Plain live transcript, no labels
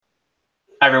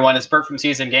Hi everyone, it's Bert from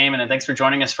Season Gaming, and thanks for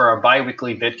joining us for our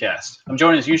bi-weekly vidcast. I'm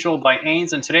joined as usual by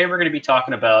Ains, and today we're going to be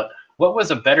talking about what was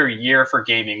a better year for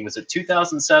gaming. Was it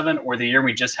 2007 or the year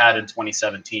we just had in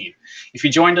 2017? If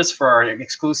you joined us for our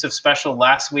exclusive special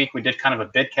last week, we did kind of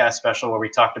a vidcast special where we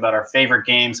talked about our favorite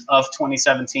games of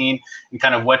 2017 and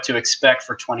kind of what to expect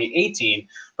for 2018.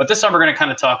 But this time we're going to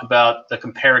kind of talk about the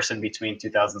comparison between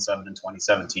 2007 and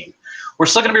 2017. We're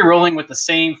still going to be rolling with the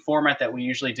same format that we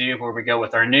usually do, where we go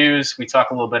with our news. We talk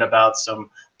a little bit about some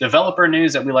developer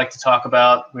news that we like to talk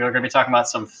about. We are going to be talking about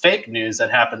some fake news that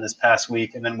happened this past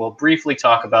week, and then we'll briefly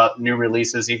talk about new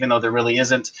releases, even though there really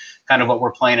isn't, kind of what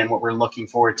we're playing and what we're looking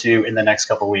forward to in the next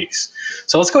couple weeks.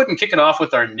 So let's go ahead and kick it off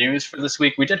with our news for this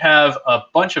week. We did have a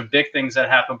bunch of big things that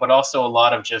happened, but also a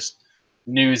lot of just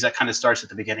news that kind of starts at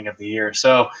the beginning of the year.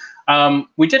 So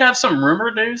we did have some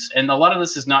rumor news, and a lot of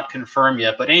this is not confirmed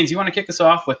yet. But Ains, you want to kick us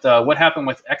off with what happened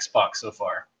with Xbox so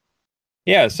far?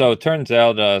 Yeah, so it turns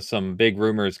out some big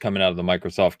rumors coming out of the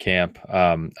Microsoft camp.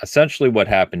 Essentially, what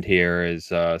happened here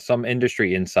is some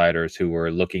industry insiders who were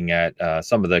looking at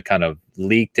some of the kind of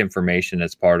leaked information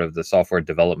as part of the software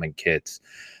development kits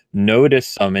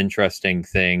noticed some interesting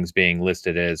things being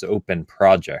listed as open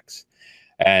projects.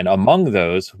 And among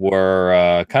those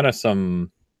were kind of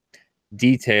some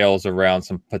details around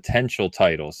some potential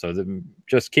titles. So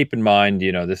just keep in mind,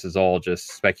 this is all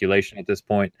just speculation at this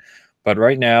point. But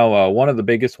right now, one of the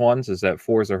biggest ones is that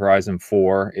Forza Horizon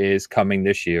 4 is coming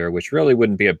this year, which really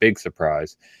wouldn't be a big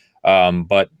surprise.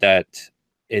 But that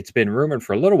it's been rumored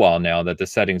for a little while now that the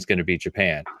setting's going to be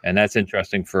Japan. And that's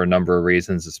interesting for a number of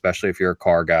reasons, especially if you're a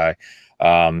car guy.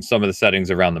 Some of the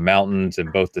settings around the mountains in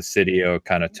both the city or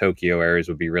kind of Tokyo areas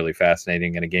would be really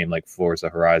fascinating in a game like Forza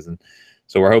Horizon.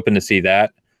 So we're hoping to see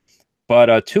that.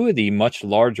 But two of the much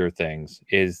larger things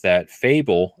is that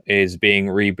Fable is being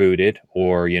rebooted,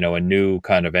 or, a new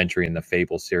kind of entry in the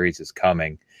Fable series is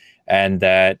coming. And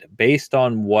that based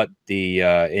on what the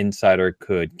insider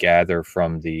could gather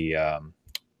from the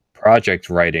project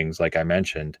writings, like I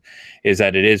mentioned, is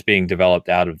that it is being developed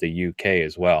out of the UK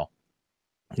as well.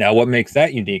 Now, what makes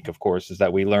that unique, of course, is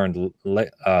that we learned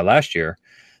last year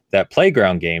that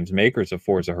Playground Games, makers of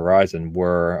Forza Horizon,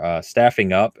 were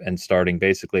staffing up and starting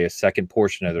basically a second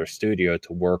portion of their studio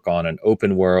to work on an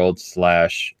open world /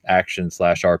 action /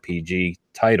 RPG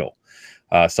title,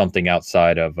 something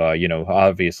outside of,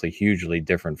 obviously hugely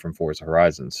different from Forza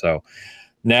Horizon. So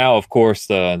now, of course,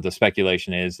 the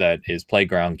speculation is that is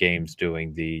Playground Games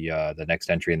doing the next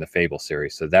entry in the Fable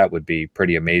series. So that would be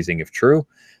pretty amazing if true.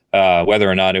 Whether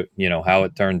or not how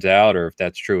it turns out, or if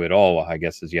that's true at all, I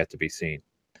guess is yet to be seen.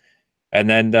 And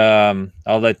then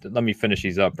let me finish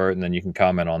these up, Bert, and then you can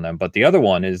comment on them. But the other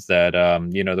one is that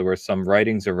there were some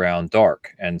writings around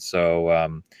Dark, and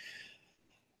so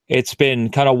it's been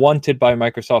kind of wanted by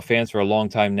Microsoft fans for a long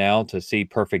time now to see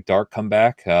Perfect Dark come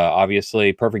back.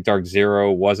 Obviously, Perfect Dark Zero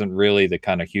wasn't really the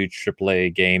kind of huge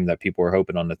AAA game that people were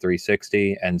hoping on the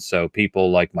 360, and so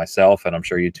people like myself, and I'm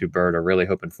sure you too, Bert, are really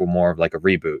hoping for more of like a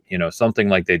reboot. Something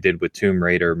like they did with Tomb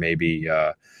Raider, maybe.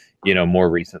 More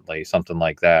recently, something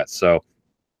like that. So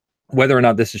whether or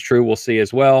not this is true, we'll see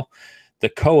as well. The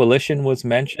Coalition was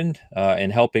mentioned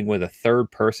in helping with a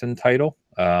third-person title.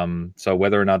 So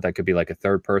whether or not that could be like a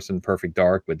third-person Perfect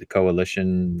Dark with the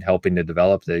Coalition helping to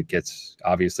develop, it gets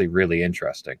obviously really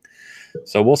interesting.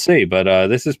 So we'll see. But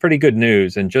this is pretty good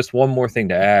news. And just one more thing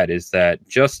to add is that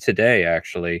just today,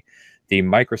 actually, the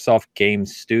Microsoft Game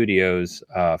Studios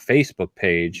Facebook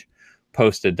page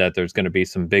posted that there's going to be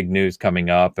some big news coming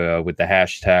up with the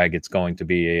hashtag it's going to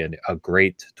be a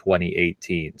great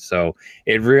 2018. So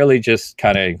it really just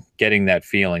kind of getting that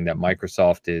feeling that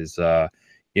Microsoft is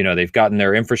they've gotten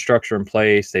their infrastructure in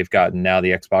place, they've gotten now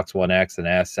the Xbox One X and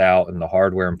S out and the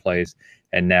hardware in place,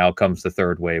 and now comes the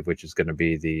third wave, which is going to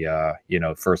be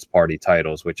the first party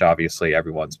titles, which obviously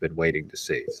everyone's been waiting to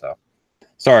see. So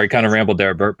sorry, kind of rambled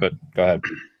there, Bert, but go ahead.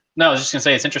 No, I was just going to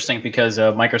say it's interesting because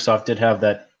Microsoft did have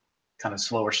that kind of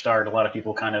slower start. A lot of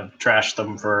people kind of trashed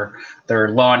them for their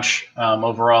launch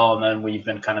overall, and then we've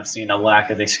been kind of seeing a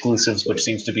lack of exclusives, which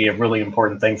seems to be a really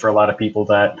important thing for a lot of people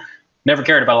that never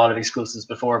cared about a lot of exclusives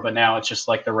before, but now it's just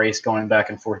like the race going back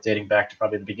and forth, dating back to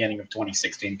probably the beginning of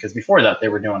 2016, because before that they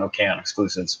were doing okay on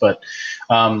exclusives. But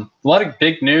a lot of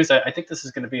big news. I think this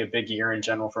is going to be a big year in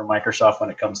general for Microsoft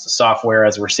when it comes to software,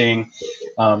 as we're seeing.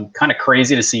 Kind of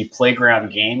crazy to see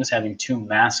Playground Games having two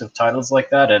massive titles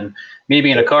like that, and me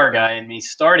being a car guy and me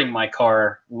starting my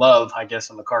car love, I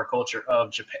guess, in the car culture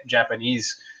of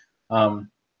Japanese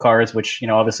cars, which,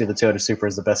 obviously the Toyota Supra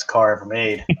is the best car ever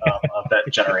made of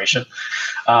that generation.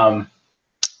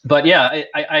 But yeah,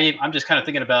 I'm just kind of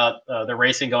thinking about the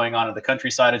racing going on in the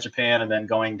countryside of Japan, and then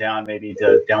going down maybe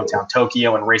to downtown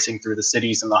Tokyo and racing through the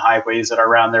cities and the highways that are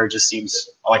around there. Just seems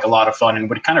like a lot of fun and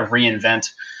would kind of reinvent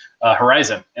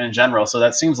Horizon in general. So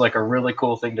that seems like a really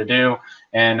cool thing to do,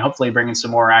 and hopefully bringing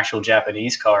some more actual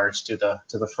Japanese cars to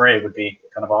the fray would be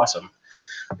kind of awesome.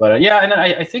 But yeah, and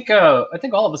I think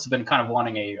all of us have been kind of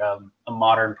wanting a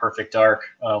modern Perfect Dark,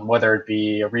 whether it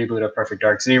be a reboot of Perfect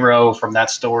Dark Zero from that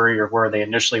story or where they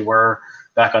initially were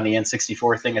back on the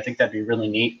N64 thing. I think that'd be really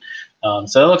neat.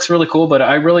 So it looks really cool, but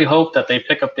I really hope that they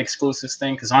pick up the exclusives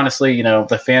thing, because honestly,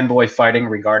 the fanboy fighting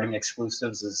regarding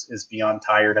exclusives is beyond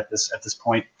tired at this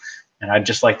point. And I'd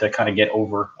just like to kind of get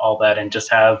over all that and just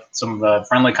have some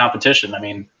friendly competition. I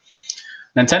mean,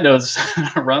 Nintendo's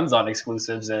runs on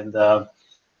exclusives, and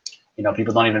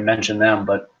people don't even mention them,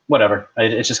 but whatever.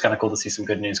 It's just kind of cool to see some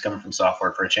good news coming from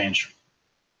software for a change.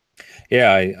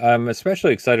 Yeah, I'm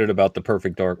especially excited about the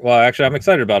Perfect Dark. Well, actually, I'm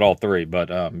excited about all three,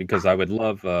 but because I would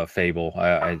love Fable.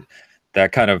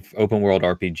 That kind of open world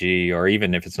RPG, or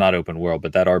even if it's not open world,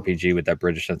 but that RPG with that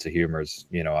British sense of humor is,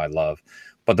 I love.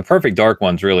 But the Perfect Dark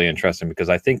one's really interesting because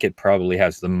I think it probably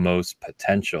has the most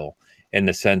potential, in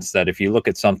the sense that if you look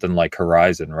at something like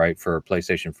Horizon, right, for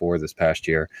PlayStation 4 this past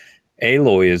year,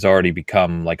 Aloy has already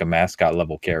become like a mascot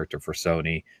level character for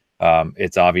Sony.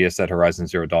 It's obvious that Horizon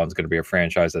Zero Dawn is going to be a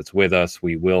franchise that's with us.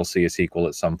 We will see a sequel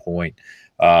at some point.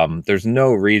 There's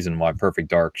no reason why Perfect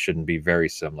Dark shouldn't be very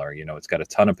similar. It's got a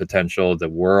ton of potential. The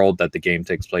world that the game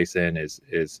takes place in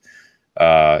is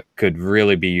could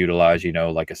really be utilized,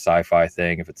 like a sci-fi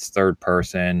thing. If it's third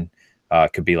person,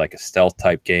 it could be like a stealth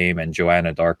type game, and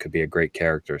Joanna Dark could be a great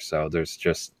character. So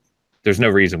there's no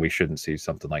reason we shouldn't see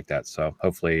something like that. So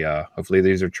hopefully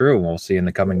these are true, and we'll see in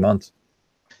the coming months.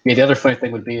 Yeah, the other funny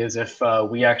thing would be is if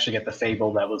we actually get the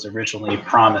Fable that was originally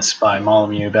promised by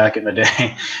Molyneux back in the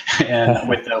day, and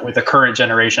with the current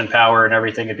generation power and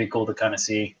everything, it'd be cool to kind of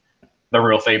see the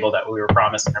real Fable that we were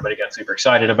promised and everybody got super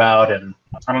excited about. And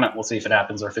I don't know, we'll see if it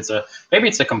happens, or if maybe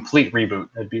it's a complete reboot.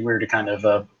 It'd be weird to kind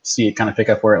of see it kind of pick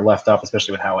up where it left off,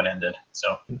 especially with how it ended.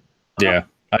 So yeah,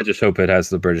 I just hope it has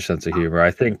the British sense of humor.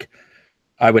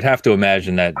 I would have to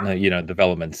imagine that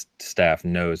development staff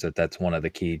knows that that's one of the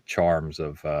key charms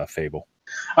of Fable.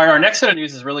 All right, our next set of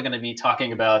news is really going to be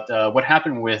talking about what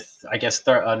happened with, I guess,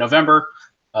 November,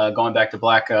 going back to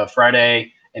Black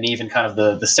Friday, and even kind of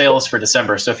the sales for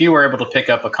December. So if you were able to pick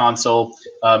up a console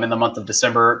in the month of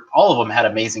December, all of them had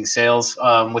amazing sales,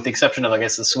 with the exception of, I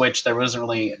guess, the Switch. There wasn't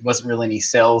really any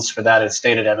sales for that as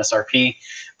stated MSRP.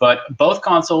 But both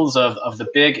consoles of the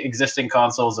big existing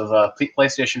consoles of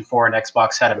PlayStation 4 and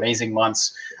Xbox had amazing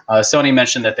months. Sony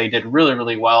mentioned that they did really,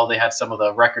 really well. They had some of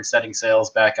the record-setting sales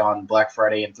back on Black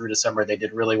Friday, and through December they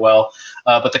did really well.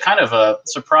 But the kind of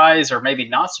surprise, or maybe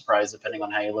not surprise, depending on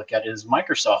how you look at it, is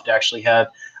Microsoft actually had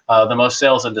the most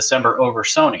sales in December over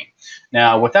Sony.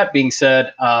 Now, with that being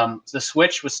said, the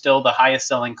Switch was still the highest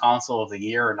selling console of the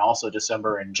year, and also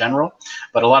December in general.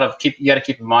 But you got to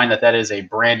keep in mind that is a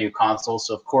brand new console,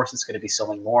 so of course it's going to be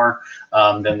selling more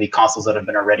than the consoles that have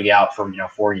been already out for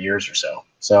 4 years or so.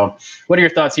 So, what are your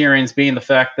thoughts here, Ains, being the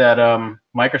fact that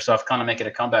Microsoft kind of making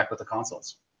a comeback with the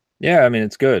consoles? Yeah, I mean,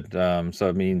 it's good. So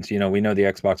it means, we know the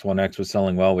Xbox One X was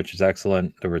selling well, which is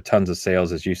excellent. There were tons of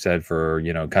sales, as you said, for,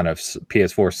 kind of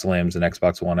PS4 Slims and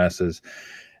Xbox One S's.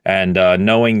 And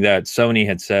knowing that Sony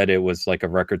had said it was like a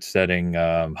record-setting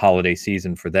holiday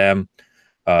season for them,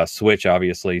 Switch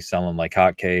obviously selling like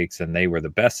hotcakes, and they were the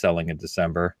best-selling in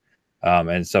December.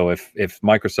 And so if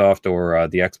Microsoft or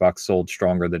the Xbox sold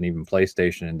stronger than even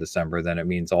PlayStation in December, then it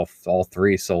means all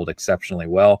three sold exceptionally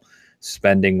well.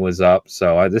 Spending was up,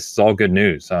 so this is all good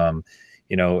news.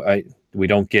 We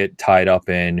don't get tied up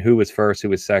in who was first, who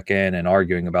was second, and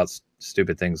arguing about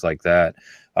stupid things like that.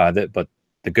 But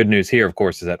the good news here, of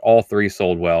course, is that all three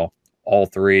sold well. All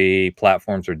three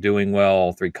platforms are doing well.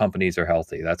 All three companies are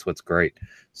healthy. That's what's great.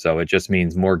 So it just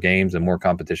means more games and more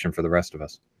competition for the rest of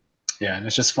us. Yeah, and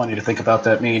it's just funny to think about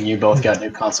that. Me and you both got new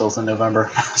consoles in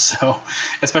November. So,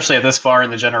 especially at this far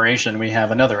in the generation, we have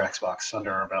another Xbox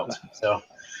under our belt. So,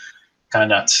 kind of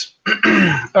nuts.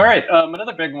 All right,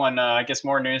 another big one, I guess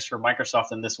more news for Microsoft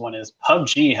than this one, is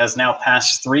PUBG has now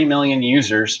passed 3 million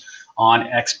users on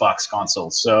Xbox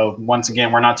consoles. So once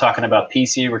again, we're not talking about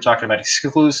PC, we're talking about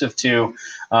exclusive to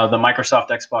the Microsoft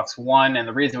Xbox One. And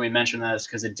the reason we mention that is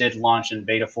because it did launch in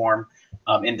beta form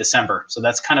in December. So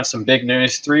that's kind of some big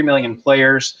news. 3 million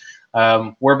players.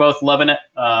 We're both loving it.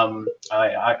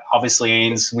 I obviously,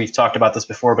 Ains, we've talked about this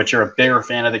before, but you're a bigger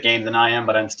fan of the game than I am,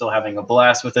 but I'm still having a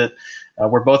blast with it.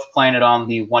 We're both playing it on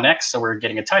the One X, so we're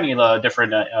getting a tiny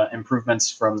different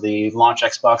improvements from the launch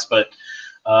Xbox, but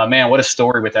Man, what a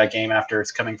story with that game after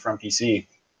it's coming from PC.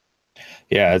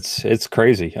 Yeah, it's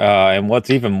crazy. And what's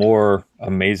even more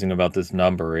amazing about this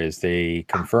number is they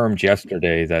confirmed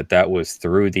yesterday that that was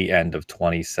through the end of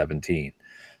 2017.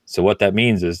 So what that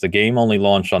means is the game only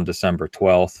launched on December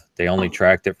 12th. They only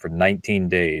tracked it for 19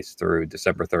 days through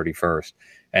December 31st,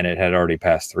 and it had already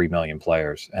passed 3 million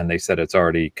players. And they said it's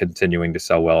already continuing to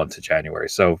sell well into January.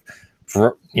 So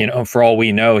for all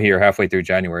we know here, halfway through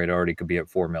January, it already could be at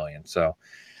 4 million. So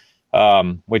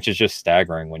which is just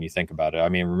staggering when you think about it. I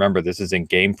mean, remember, this is in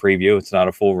game preview. It's not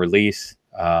a full release.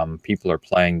 People are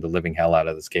playing the living hell out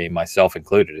of this game, myself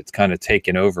included. It's kind of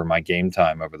taken over my game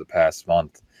time over the past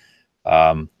month.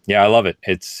 Yeah, I love it.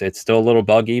 It's still a little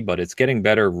buggy, but it's getting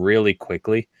better really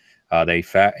quickly. In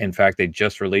fact, they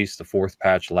just released the 4th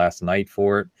patch last night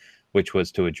for it, which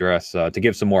was to address to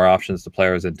give some more options to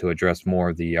players and to address more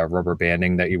of the rubber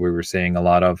banding that we were seeing a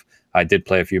lot of. I did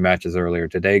play a few matches earlier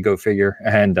today, go figure,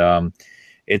 and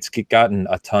it's gotten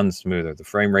a ton smoother. The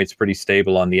frame rate's pretty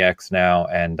stable on the X now,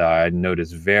 and I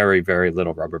noticed very, very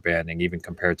little rubber banding even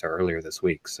compared to earlier this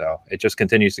week. So it just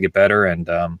continues to get better, and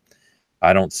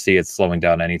I don't see it slowing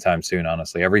down anytime soon,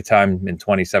 honestly. Every time in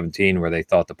 2017 where they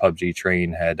thought the PUBG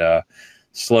train had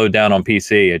slowed down on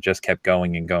PC, it just kept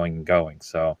going and going and going.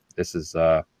 So this is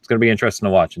it's going to be interesting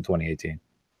to watch in 2018.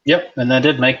 Yep, and that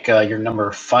did make your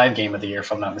number 5 game of the year,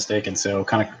 if I'm not mistaken. So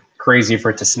kind of crazy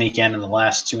for it to sneak in the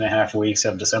last 2.5 weeks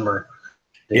of December.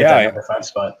 Yeah, number 5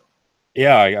 spot.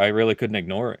 Yeah, I really couldn't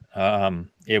ignore it.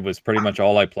 It was pretty much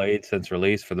all I played since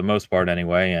release, for the most part,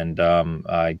 anyway. And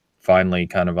I finally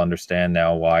kind of understand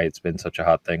now why it's been such a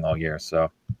hot thing all year. So,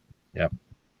 yeah.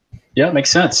 Yeah, it makes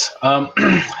sense.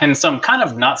 And some kind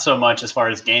of not so much as far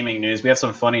as gaming news. We have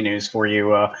some funny news for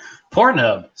you.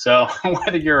 Pornhub. So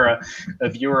whether you're a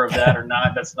viewer of that or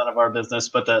not, that's none of our business.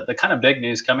 But the kind of big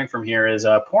news coming from here is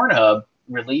Pornhub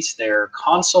released their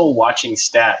console watching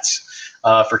stats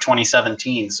for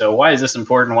 2017. So why is this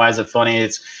important? Why is it funny?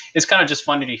 It's kind of just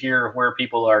funny to hear where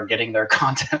people are getting their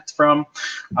content from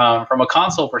a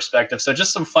console perspective. So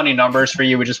just some funny numbers for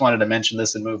you. We just wanted to mention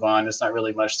this and move on. It's not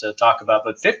really much to talk about,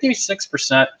 but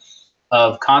 56%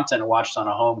 of content watched on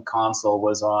a home console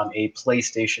was on a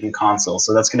PlayStation console.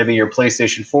 So that's going to be your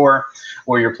PlayStation 4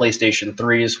 or your PlayStation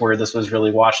 3s where this was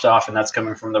really watched off, and that's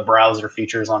coming from the browser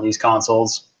features on these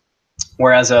consoles.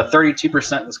 Whereas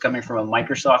 32% was coming from a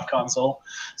Microsoft console.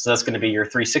 So that's going to be your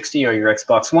 360 or your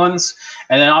Xbox Ones.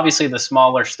 And then obviously the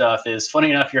smaller stuff is,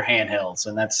 funny enough, your handhelds.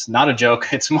 And that's not a joke.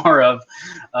 It's more of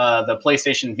the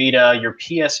PlayStation Vita, your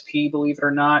PSP, believe it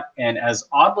or not. And as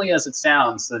oddly as it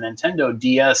sounds, the Nintendo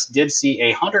DS did see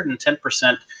a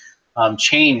 110%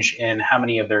 change in how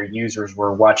many of their users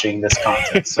were watching this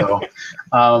content. So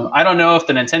I don't know if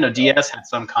the Nintendo DS had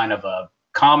some kind of a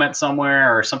comment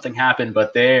somewhere or something happened,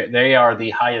 but they are the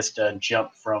highest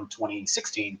jump from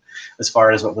 2016 as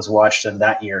far as what was watched in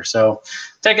that year. So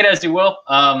take it as you will.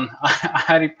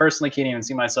 I personally can't even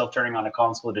see myself turning on a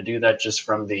console to do that, just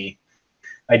from the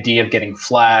idea of getting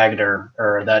flagged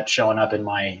or that showing up in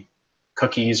my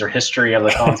cookies or history of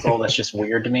the console. That's just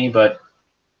weird to me, but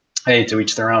hey, to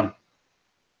each their own.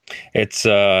 It's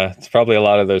probably a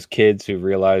lot of those kids who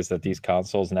realize that these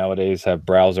consoles nowadays have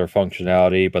browser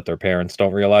functionality, but their parents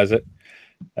don't realize it.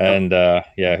 And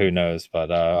yeah, who knows?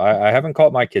 But I haven't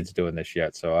caught my kids doing this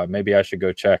yet, so maybe I should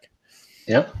go check.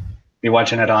 Yep. Be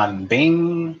watching it on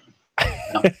Bing.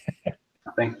 No,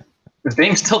 nothing. Is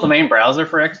Bing still the main browser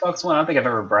for Xbox One? I don't think I've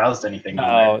ever browsed anything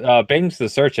on there. Bing's the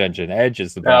search engine. Edge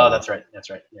is the browser. Oh, that's right. That's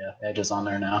right. Yeah, Edge is on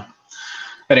there now.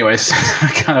 Anyways,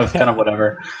 kind of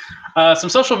whatever. Some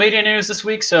social media news this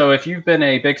week. So if you've been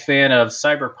a big fan of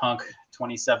Cyberpunk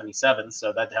 2077,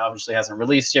 so that obviously hasn't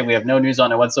released yet. We have no news on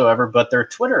it whatsoever, but their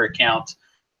Twitter account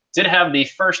did have the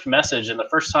first message, and the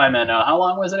first time in how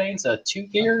long was it, Ains? 2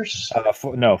 years?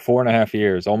 No, 4.5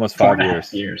 years, almost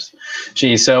 5 years.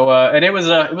 Geez, so and it was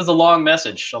a long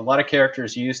message. A lot of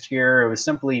characters used here. It was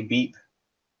simply beep,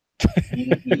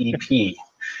 BEEP.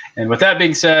 And with that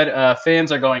being said,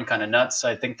 fans are going kind of nuts.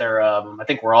 I think I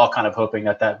think we're all kind of hoping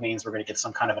that means we're going to get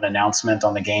some kind of an announcement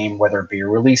on the game, whether it be a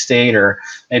release date or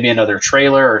maybe another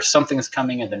trailer or something's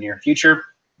coming in the near future.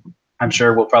 I'm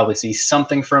sure we'll probably see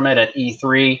something from it at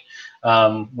E3.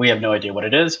 We have no idea what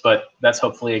it is, but that's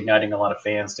hopefully igniting a lot of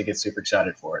fans to get super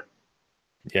excited for it.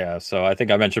 Yeah, so I think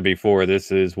I mentioned before,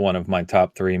 this is one of my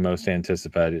top 3 most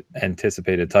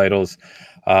anticipated titles.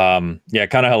 Yeah,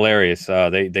 kind of hilarious.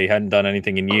 They hadn't done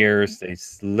anything in years. They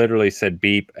literally said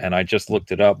beep, and I just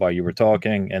looked it up while you were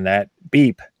talking, and that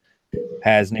beep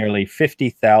has nearly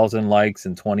 50,000 likes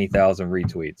and 20,000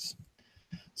 retweets.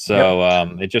 So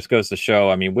it just goes to show,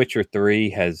 I mean, Witcher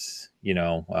 3 has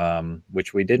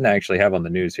which we didn't actually have on the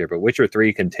news here, but Witcher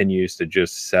 3 continues to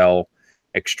just sell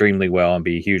extremely well and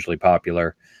be hugely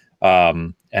popular.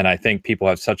 And I think people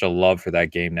have such a love for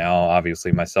that game now,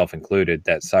 obviously myself included,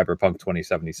 that Cyberpunk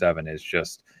 2077 is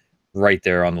just right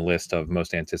there on the list of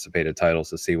most anticipated titles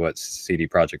to see what CD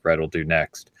Projekt Red will do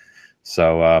next.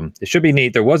 So it should be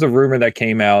neat. There was a rumor that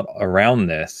came out around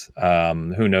this.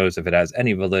 Who knows if it has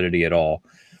any validity at all,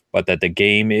 but that the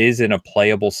game is in a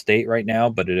playable state right now,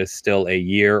 but it is still a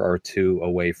year or two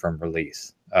away from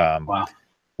release. Wow.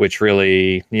 Which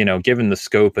really, given the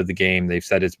scope of the game, they've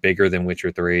said it's bigger than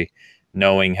Witcher 3.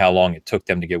 Knowing how long it took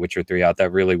them to get Witcher 3 out,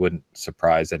 that really wouldn't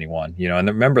surprise anyone. And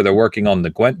remember, they're working on the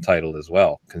Gwent title as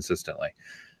well consistently.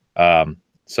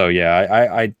 So yeah,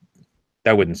 I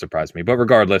that wouldn't surprise me. But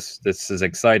regardless, this is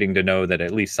exciting to know that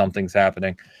at least something's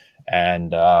happening,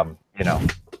 and I'm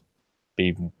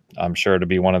sure to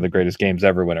be one of the greatest games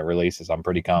ever when it releases. I'm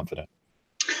pretty confident.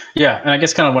 Yeah, and I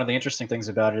guess kind of one of the interesting things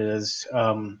about it is,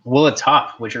 will it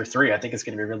top Witcher 3? I think it's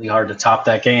going to be really hard to top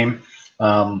that game.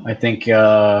 I think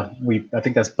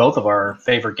that's both of our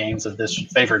favorite game of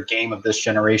this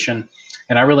generation,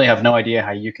 and I really have no idea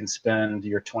how you can spend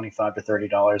your $25 to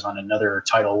 $30 on another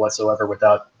title whatsoever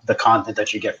without the content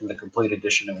that you get from the complete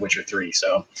edition of Witcher 3.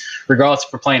 So, regardless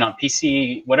if we're playing on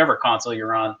PC, whatever console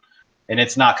you're on, and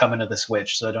it's not coming to the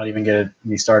Switch, so don't even get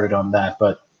me started on that.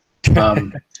 But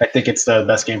I think it's the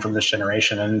best game from this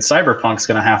generation, and Cyberpunk's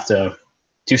going to have to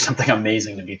do something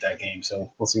amazing to beat that game.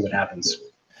 So we'll see what happens.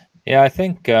 Yeah, I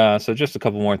think so. Just a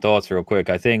couple more thoughts real quick.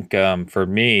 I think for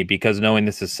me, because knowing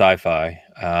this is sci-fi,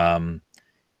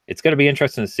 it's going to be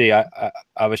interesting to see.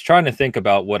 I was trying to think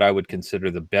about what I would consider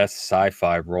the best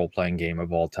sci-fi role-playing game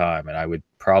of all time, and I would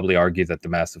probably argue that the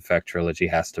Mass Effect trilogy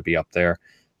has to be up there.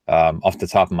 Off the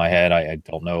top of my head, I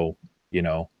don't know,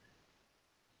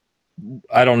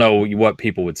 I don't know what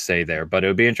people would say there, but it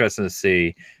would be interesting to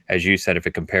see, as you said, if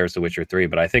it compares to Witcher 3.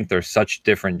 But I think there's such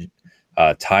different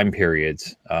time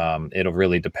periods. It'll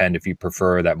really depend if you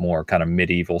prefer that more kind of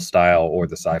medieval style or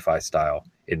the sci-fi style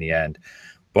in the end.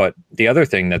 But the other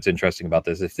thing that's interesting about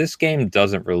this, if this game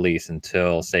doesn't release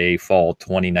until, say, fall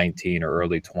 2019 or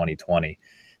early 2020,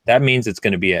 that means it's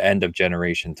going to be an end of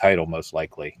generation title, most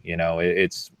likely.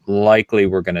 It's likely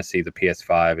we're going to see the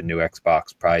PS5 and new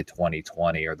Xbox probably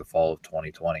 2020 or the fall of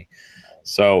 2020.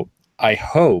 So I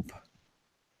hope,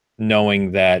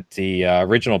 knowing that the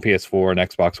original PS4 and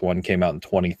Xbox One came out in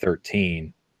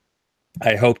 2013,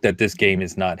 I hope that this game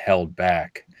is not held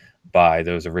back by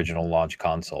those original launch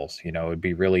consoles. It would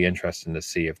be really interesting to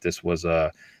see if this was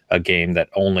a game that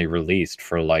only released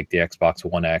for like the Xbox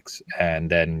One X and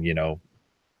then,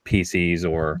 PCs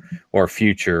or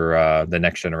future the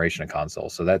next generation of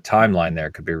consoles. So that timeline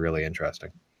there could be really interesting.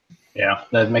 Yeah,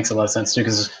 that makes a lot of sense too,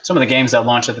 because some of the games that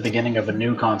launch at the beginning of a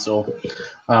new console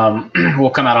will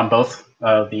come out on both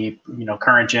the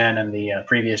current gen and the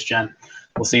previous gen.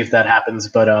 We'll see if that happens,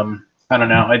 but I don't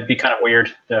know. It'd be kind of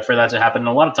weird for that to happen. And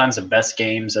a lot of times, the best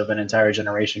games of an entire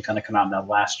generation kind of come out in that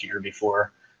last year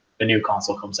before the new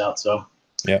console comes out. So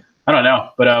yeah, I don't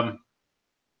know, but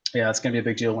yeah, it's going to be a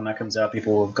big deal when that comes out.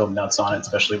 People will go nuts on it,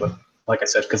 especially with, like I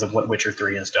said, because of what Witcher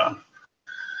 3 has done.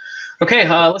 Okay,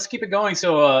 let's keep it going.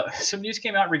 So some news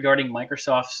came out regarding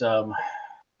Microsoft's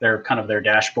their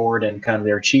dashboard and kind of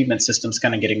their achievement systems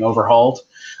kind of getting overhauled.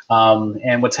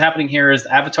 And what's happening here is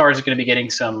the avatars are going to be getting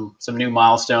some new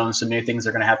milestones, some new things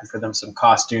are going to happen for them, some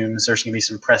costumes. There's going to be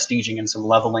some prestiging and some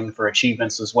leveling for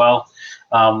achievements as well.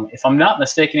 If I'm not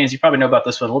mistaken, as you probably know about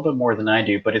this one a little bit more than I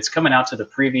do, but it's coming out to the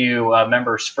preview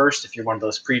members first if you're one of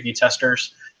those preview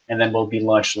testers, and then will be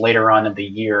launched later on in the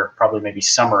year, probably maybe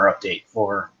summer update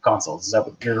for consoles. Is that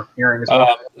what you're hearing as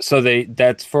well? So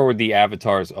that's for the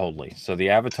avatars only. So the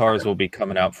avatars will be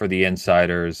coming out for the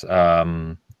insiders.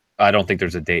 I don't think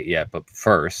there's a date yet, but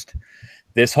first,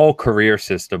 this whole career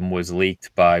system was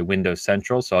leaked by Windows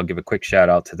Central, so I'll give a quick shout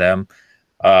out to them.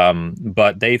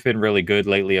 But they've been really good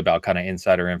lately about kind of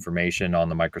insider information on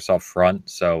the Microsoft front,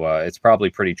 so it's probably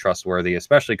pretty trustworthy,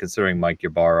 especially considering Mike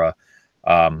Ybarra,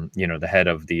 the head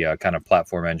of the kind of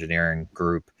platform engineering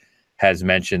group, has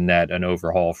mentioned that an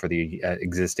overhaul for the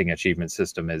existing achievement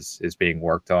system is being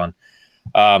worked on.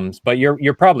 But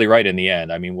you're probably right in the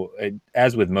end. I mean,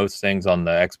 as with most things on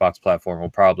the Xbox platform,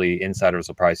 insiders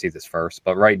will probably see this first.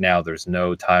 But right now, there's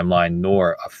no timeline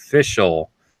nor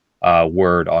official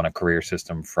word on a career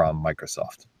system from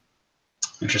Microsoft.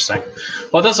 Interesting.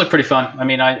 Well, it does look pretty fun. I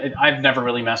mean, I've never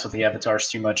really messed with the avatars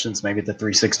too much since maybe the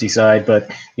 360 side,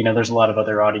 but there's a lot of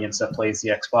other audience that plays the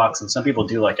Xbox, and some people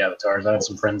do like avatars. I have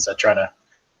some friends that try to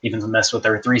even mess with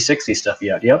their 360 stuff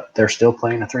yet. Yep, they're still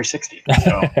playing a 360.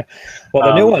 So,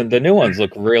 well, the new ones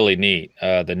look really neat.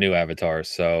 The new avatars.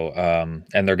 So,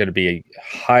 and they're going to be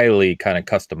highly kind of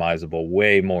customizable,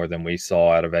 way more than we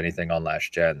saw out of anything on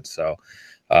last gen. So,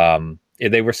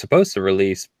 they were supposed to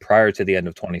release prior to the end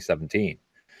of 2017,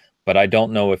 but I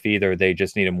don't know if either they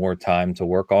just needed more time to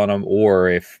work on them, or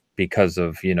if because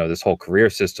of this whole career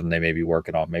system they may be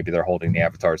working on, maybe they're holding the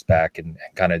avatars back and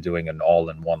kind of doing an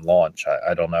all-in-one launch.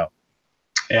 I don't know.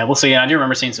 Yeah, we'll see. Yeah, I do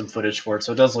remember seeing some footage for it,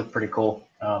 so it does look pretty cool.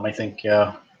 I think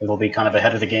it'll be kind of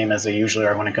ahead of the game as they usually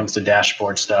are when it comes to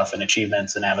dashboard stuff and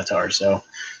achievements and avatars. So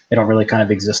they don't really kind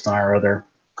of exist on our other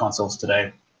consoles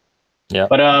today. Yeah.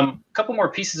 But a couple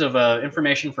more pieces of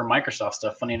information for Microsoft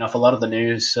stuff. Funny enough, a lot of the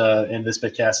news in this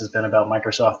Bitcast has been about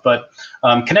Microsoft. But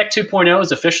Kinect 2.0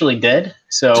 is officially dead.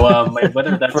 So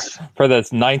whether that's for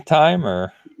this ninth time,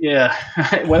 or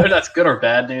whether that's good or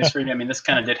bad news for you, I mean, this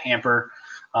kind of did hamper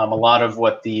a lot of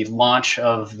what the launch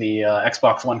of the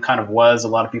Xbox One kind of was. A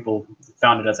lot of people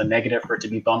found it as a negative for it to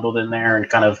be bundled in there and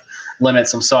kind of limit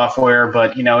some software.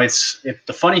 But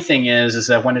the funny thing is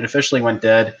that when it officially went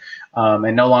dead,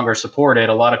 and no longer supported,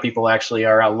 a lot of people actually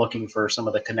are out looking for some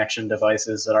of the connection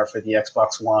devices that are for the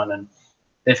Xbox One, and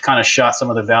they've kind of shot some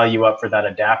of the value up for that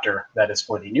adapter that is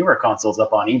for the newer consoles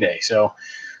up on eBay. So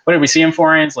what did we see them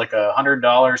for? It's like $100,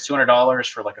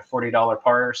 $200 for like a $40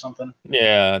 part or something.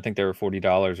 Yeah, I think they were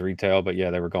 $40 retail, but yeah,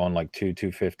 they were going like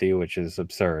 $250, which is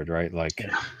absurd, right? Like,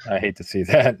 I hate to see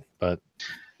that, but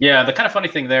yeah, the kind of funny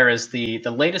thing there is the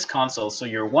latest consoles, so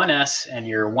your One S and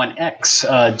your One X,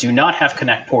 do not have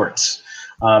Kinect ports.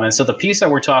 And so the piece that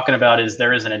we're talking about is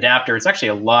there is an adapter. It's actually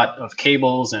a lot of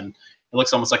cables, and it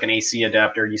looks almost like an AC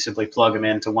adapter. You simply plug them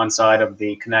into one side of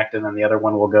the Kinect, and then the other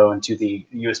one will go into the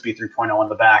USB 3.0 on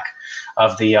the back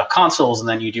of the consoles, and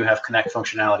then you do have Kinect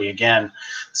functionality again.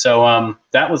 So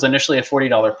that was initially a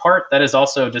 $40 part. That is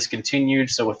also discontinued.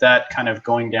 So with that kind of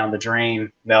going down the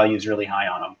drain, value is really high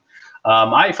on them.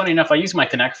 Funny enough, I use my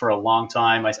Kinect for a long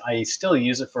time. I still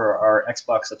use it for our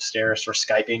Xbox upstairs for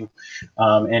Skyping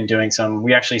and doing some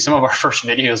of our first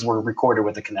videos were recorded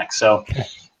with the Kinect. So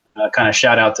kind of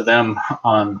shout out to them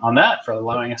on that for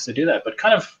allowing us to do that. But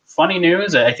kind of funny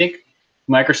news, I think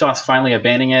Microsoft's finally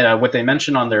abandoning it. What they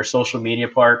mentioned on their social media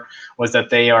part was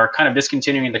that they are kind of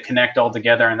discontinuing the Kinect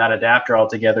altogether and that adapter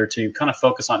altogether to kind of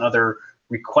focus on other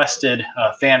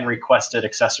fan requested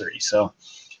accessories. So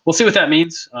we'll see what that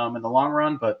means in the long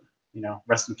run, but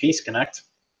rest in peace, Kinect.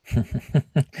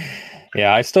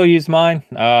 Yeah, I still use mine.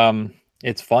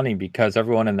 It's funny because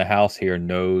everyone in the house here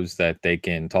knows that they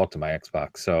can talk to my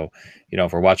Xbox. So,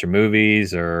 if we're watching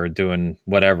movies or doing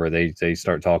whatever, they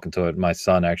start talking to it. My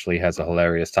son actually has a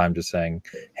hilarious time just saying,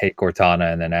 "Hey,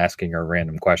 Cortana," and then asking her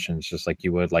random questions, just like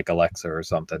you would like Alexa or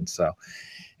something. So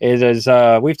it is.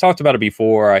 We've talked about it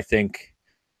before. I think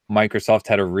Microsoft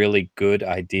had a really good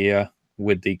idea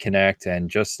with the Kinect, and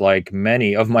just like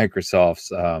many of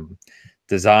Microsoft's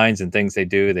designs and things they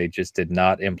do, they just did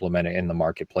not implement it in the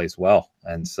marketplace well.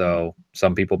 And so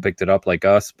some people picked it up like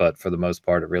us, but for the most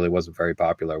part, it really wasn't very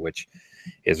popular, which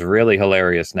is really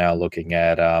hilarious now looking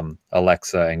at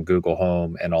Alexa and Google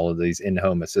Home and all of these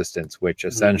in-home assistants, which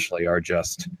essentially are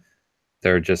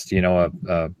they're just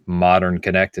a modern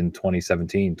Kinect in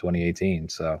 2017, 2018.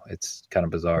 So it's kind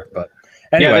of bizarre, but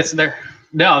anyway. Yeah, it's there.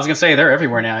 No, I was gonna say they're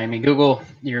everywhere now. I mean,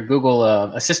 your Google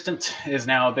Assistant is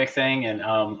now a big thing, and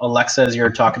Alexa, as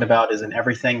you're talking about, is in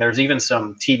everything. There's even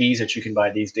some TVs that you can buy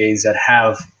these days that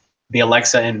have the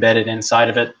Alexa embedded inside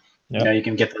of it. Yep. You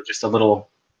can get just a little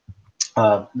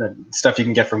the stuff you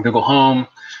can get from Google Home,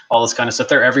 all this kind of stuff.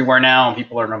 They're everywhere now, and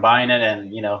people are buying it.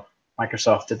 And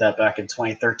Microsoft did that back in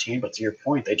 2013, but to your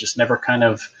point, they just never kind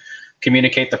of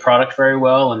communicate the product very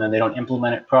well, and then they don't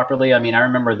implement it properly. I mean, I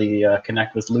remember the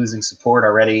Kinect was losing support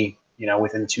already,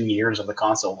 within 2 years of the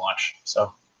console launch.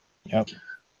 So, yep.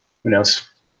 Who knows?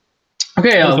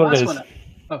 Okay, last one.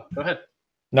 Oh, go ahead.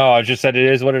 No, I just said it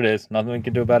is what it is. Nothing we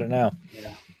can do about it now.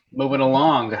 Yeah. Moving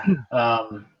along.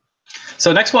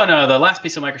 So next one, the last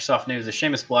piece of Microsoft news is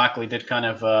Seamus Blackley did kind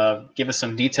of give us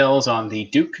some details on the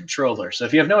Duke controller. So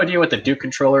if you have no idea what the Duke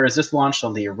controller is, this launched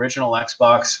on the original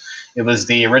Xbox. It was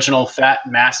the original fat,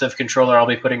 massive controller. I'll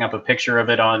be putting up a picture of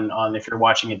it on if you're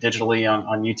watching it digitally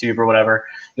on YouTube or whatever.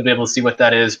 You'll be able to see what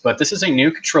that is. But this is a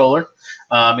new controller.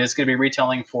 It's going to be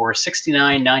retailing for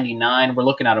 $69.99. We're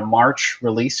looking at a March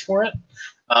release for it.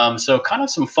 So kind of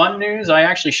some fun news. I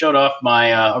actually showed off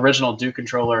my original Duke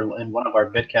controller in one of our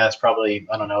Bitcasts probably,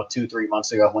 2-3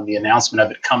 months ago when the announcement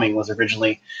of it coming was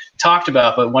originally talked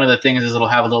about. But one of the things is it'll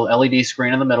have a little LED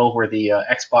screen in the middle where the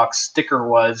Xbox sticker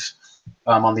was.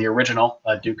 on the original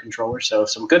Duke controller. So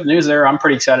some good news there. I'm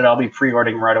pretty excited. I'll be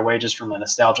pre-ordering right away just from a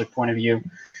nostalgic point of view.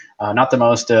 Not the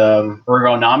most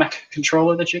ergonomic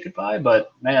controller that you could buy,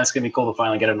 but man, it's going to be cool to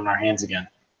finally get it in our hands again.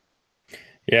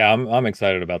 Yeah, I'm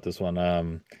excited about this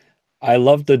one. I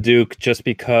love the Duke just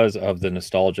because of the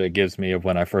nostalgia it gives me of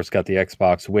when I first got the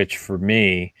Xbox, which for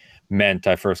me meant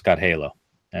I first got Halo.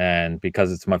 And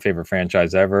because it's my favorite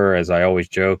franchise ever, as I always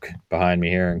joke behind me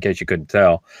here, in case you couldn't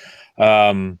tell,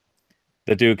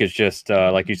 the Duke is just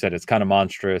like you said, it's kind of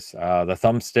monstrous. The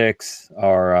thumbsticks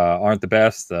aren't the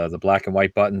best. The black and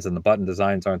white buttons and the button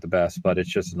designs aren't the best, but it's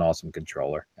just an awesome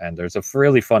controller. And there's a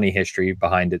really funny history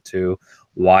behind it too,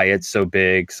 why it's so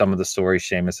big. Some of the stories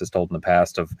Seamus has told in the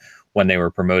past of when they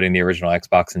were promoting the original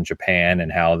Xbox in Japan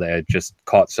and how they had just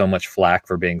caught so much flack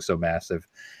for being so massive.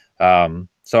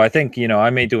 So I think, I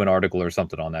may do an article or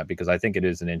something on that because I think it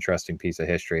is an interesting piece of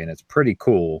history, and it's pretty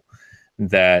cool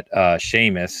that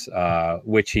Seamus,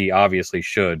 which he obviously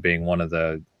should, being one of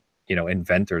the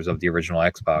inventors of the original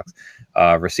Xbox,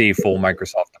 received full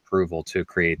Microsoft approval to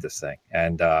create this thing.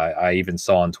 And I even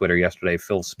saw on Twitter yesterday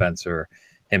Phil Spencer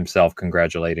himself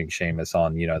congratulating Seamus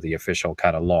on the official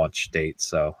kind of launch date.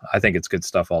 So I think it's good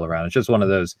stuff all around. It's just one of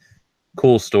those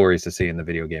cool stories to see in the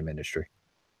video game industry.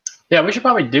 Yeah, we should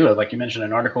probably do it. Like you mentioned,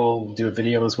 an article, do a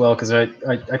video as well, because I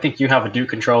think you have a Duke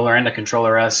controller and a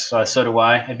Controller S, so do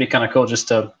I. It'd be kind of cool just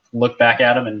to look back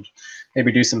at them and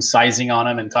maybe do some sizing on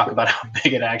them and talk about how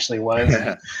big it actually was.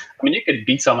 I mean, you could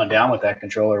beat someone down with that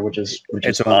controller, which is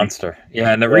a monster.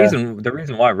 Yeah, and the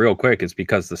reason why, real quick, is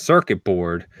because the circuit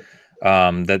board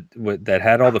that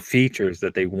had all the features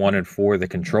that they wanted for the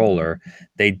controller,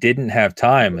 they didn't have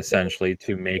time essentially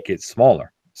to make it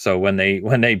smaller. So when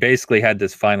they basically had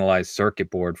this finalized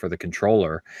circuit board for the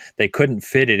controller, they couldn't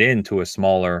fit it into a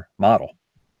smaller model.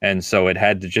 And so it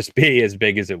had to just be as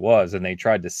big as it was. And they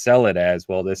tried to sell it as,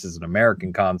 well, this is an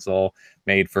American console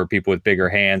made for people with bigger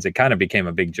hands. It kind of became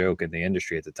a big joke in the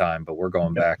industry at the time, but we're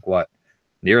going back,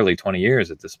 nearly 20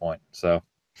 years at this point. So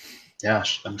yeah,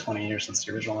 it's been 20 years since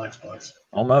the original Xbox.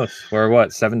 Almost. We're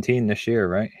 17 this year,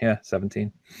 right? Yeah,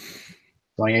 17.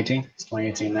 2018? It's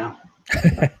 2018 now.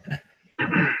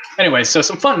 Anyway, so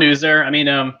some fun news there. I mean,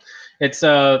 it's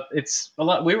a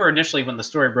lot. We were initially, when the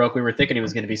story broke, we were thinking it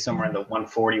was going to be somewhere in the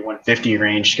 140, 150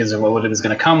 range because of what it was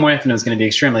going to come with, and it was going to be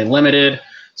extremely limited.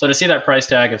 So to see that price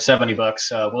tag of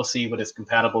 $70, we'll see what it's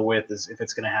compatible with. Is if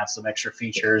it's going to have some extra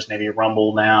features, maybe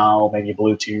Rumble now, maybe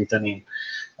Bluetooth. I mean,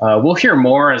 we'll hear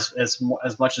more as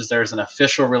much as there's an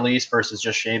official release versus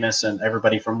just Seamus and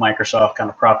everybody from Microsoft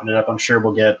kind of propping it up. I'm sure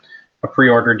we'll get a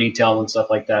pre-order detail and stuff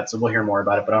like that, so we'll hear more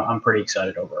about it, but I'm pretty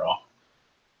excited overall.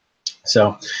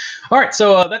 So, all right,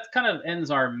 so that kind of ends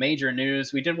our major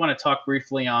news. We did want to talk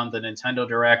briefly on the Nintendo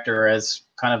Direct, or as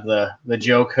kind of the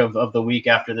joke of the week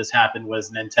after this happened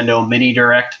was Nintendo Mini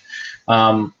Direct.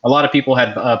 A lot of people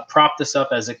had propped this up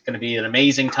as it's going to be an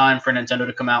amazing time for Nintendo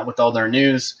to come out with all their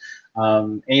news.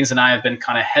 Ains and I have been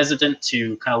kind of hesitant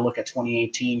to kind of look at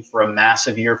 2018 for a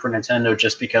massive year for Nintendo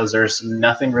just because there's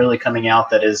nothing really coming out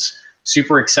that is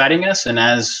super exciting us, and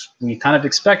as we kind of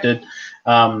expected,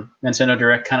 Nintendo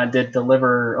Direct kind of did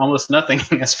deliver almost nothing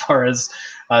as far as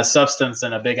substance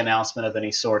and a big announcement of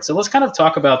any sort. So let's kind of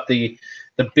talk about the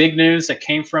big news that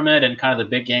came from it and kind of the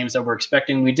big games that we're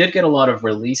expecting. We did get a lot of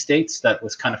release dates that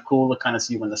was kind of cool to kind of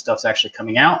see when the stuff's actually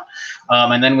coming out,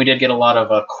 and then we did get a lot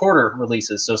of quarter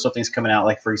releases, so something's coming out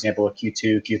like, for example, a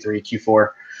Q2,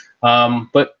 Q3, Q4.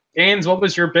 But Ains, what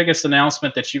was your biggest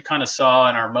announcement that you kind of saw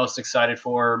and are most excited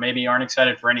for, or maybe aren't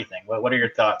excited for anything? What are your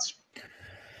thoughts?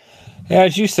 Yeah,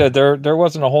 as you said, there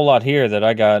wasn't a whole lot here that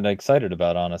I got excited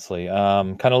about, honestly.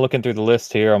 Kind of looking through the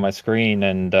list here on my screen,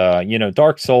 and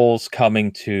Dark Souls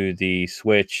coming to the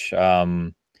Switch.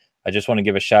 I just want to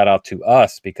give a shout out to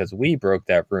us because we broke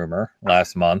that rumor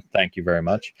last month. Thank you very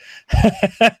much.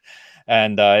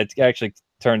 And it actually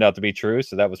turned out to be true,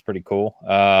 so that was pretty cool.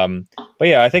 But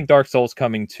yeah, I think Dark Souls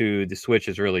coming to the Switch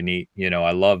is really neat.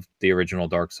 I love the original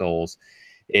Dark Souls.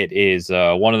 It is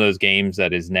one of those games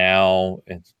that is now,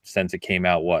 since it came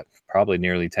out, probably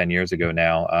nearly 10 years ago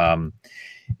now,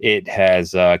 it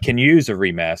has can use a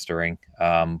remastering,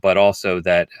 but also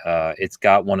that it's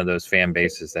got one of those fan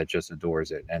bases that just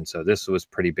adores it. And so this was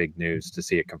pretty big news to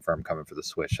see it confirmed coming for the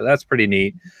Switch. So that's pretty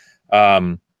neat.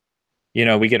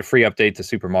 We get a free update to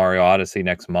Super Mario Odyssey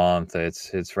next month.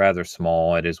 It's rather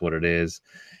small. It is what it is.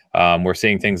 We're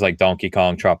seeing things like Donkey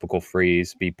Kong Tropical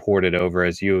Freeze be ported over,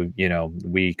 as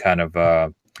we kind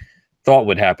of thought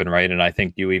would happen, right? And I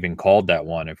think you even called that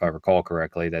one, if I recall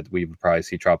correctly, that we would probably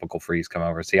see Tropical Freeze come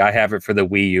over. See, I have it for the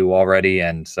Wii U already,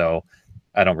 and so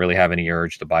I don't really have any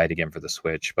urge to buy it again for the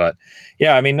Switch. But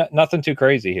yeah, I mean, nothing too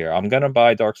crazy here. I'm gonna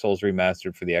buy Dark Souls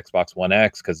Remastered for the Xbox One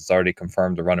X because it's already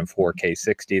confirmed to run in 4K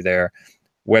 60 there.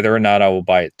 Whether or not I will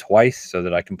buy it twice so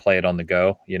that I can play it on the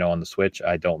go, on the Switch,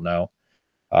 I don't know.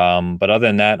 But other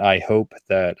than that, I hope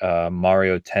that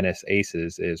Mario Tennis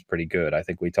Aces is pretty good. I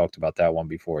think we talked about that one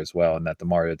before as well, and that the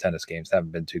Mario Tennis games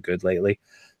haven't been too good lately.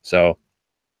 So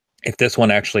if this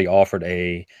one actually offered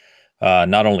a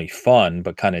not only fun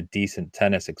but kind of decent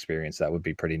tennis experience, that would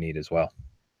be pretty neat as well.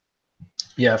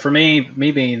 Yeah, for me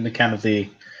being the kind of the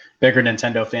bigger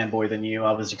Nintendo fanboy than you,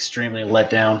 I was extremely let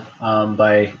down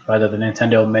by the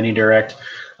Nintendo Mini Direct.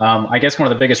 I guess one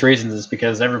of the biggest reasons is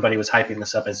because everybody was hyping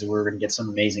this up as we were going to get some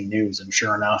amazing news, and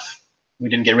sure enough, we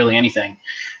didn't get really anything.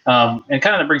 And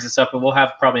kind of that brings us up, but we'll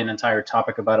have probably an entire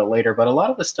topic about it later. But a lot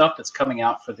of the stuff that's coming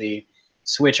out for the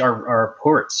Switch are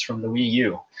ports from the Wii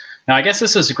U. Now, I guess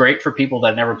this is great for people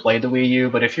that never played the Wii U,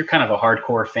 but if you're kind of a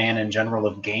hardcore fan in general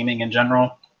of gaming in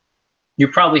general, you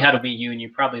probably had a Wii U and you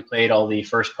probably played all the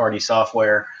first-party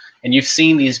software, and you've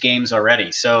seen these games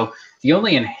already. So the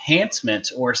only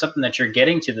enhancement or something that you're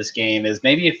getting to this game is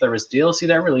maybe if there was DLC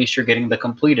that released, you're getting the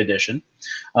complete edition.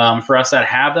 For us that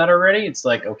have that already, it's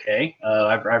like, okay,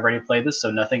 I've already played this, so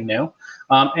nothing new.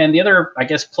 And the other, I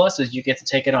guess, plus is you get to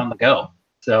take it on the go.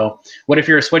 So what if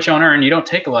you're a Switch owner and you don't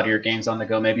take a lot of your games on the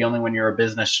go? Maybe only when you're a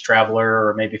business traveler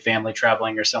or maybe family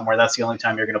traveling or somewhere. That's the only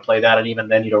time you're going to play that, and even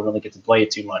then you don't really get to play it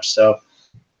too much. So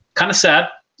kind of sad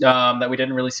that we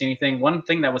didn't really see anything. One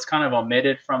thing that was kind of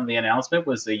omitted from the announcement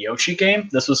was the Yoshi game.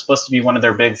 This was supposed to be one of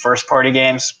their big first-party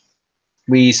games.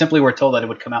 We simply were told that it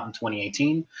would come out in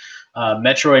 2018.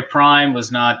 Metroid Prime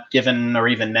was not given or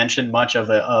even mentioned much of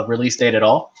a release date at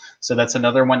all. So that's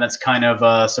another one that's kind of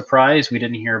a surprise. We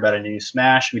didn't hear about a new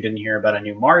Smash. We didn't hear about a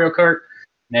new Mario Kart.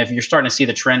 And if you're starting to see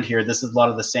the trend here, this is a lot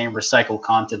of the same recycled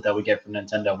content that we get from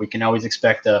Nintendo. We can always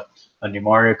expect a new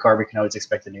Mario Kart. We can always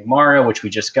expect a new Mario, which we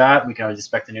just got. We can always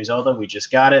expect a new Zelda. We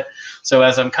just got it. So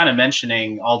as I'm kind of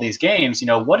mentioning all these games,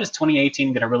 what is 2018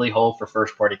 going to really hold for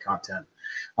first-party content?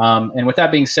 And with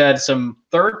that being said, some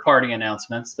third-party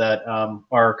announcements that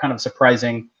are kind of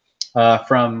surprising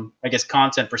from, I guess,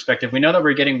 content perspective. We know that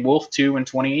we're getting Wolf 2 in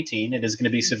 2018. It is going to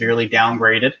be severely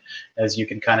downgraded, as you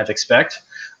can kind of expect.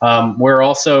 We're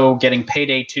also getting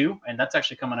Payday 2, and that's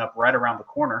actually coming up right around the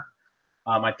corner.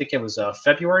 I think it was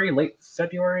February, late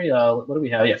February. What do we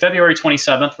have? Yeah, February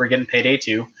 27th, we're getting Payday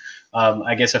 2.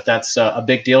 I guess if that's a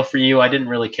big deal for you, I didn't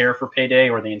really care for Payday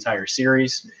or the entire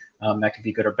series. That could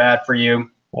be good or bad for you.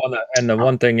 Well, and the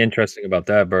one thing interesting about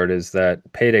that, Bert, is that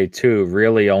Payday 2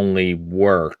 really only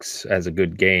works as a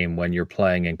good game when you're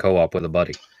playing in co-op with a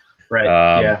buddy. Right,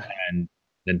 yeah. And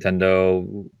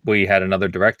Nintendo, we had another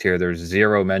Direct here. There's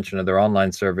zero mention of their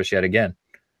online service yet again.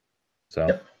 So,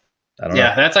 yep. I don't know.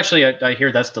 Yeah, that's actually, I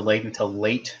hear that's delayed until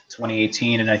late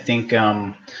 2018, and I think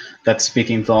that's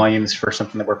speaking volumes for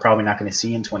something that we're probably not going to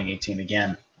see in 2018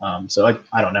 again. So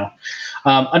I don't know.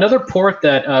 Another port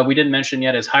that we didn't mention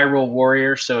yet is Hyrule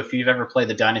Warrior. So if you've ever played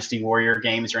the Dynasty Warrior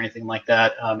games or anything like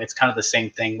that, it's kind of the same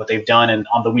thing. What they've done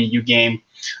on the Wii U game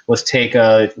was take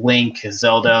Link,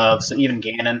 Zelda, so even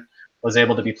Ganon was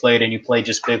able to be played, and you play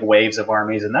just big waves of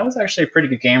armies. And that was actually a pretty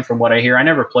good game from what I hear. I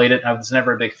never played it. I was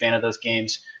never a big fan of those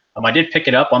games. I did pick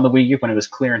it up on the Wii U when it was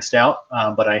clearanced out,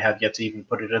 but I have yet to even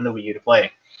put it in the Wii U to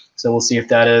play. So we'll see if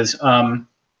that is.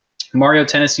 Mario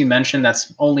Tennis you mentioned,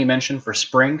 that's only mentioned for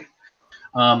spring.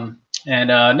 And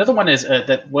another one is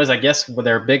that was, I guess, with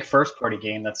their big first-party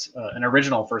game, that's an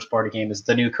original first-party game, is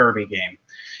the new Kirby game.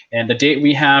 And the date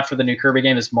we have for the new Kirby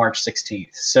game is March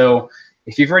 16th. So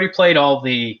if you've already played all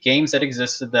the games that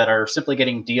existed that are simply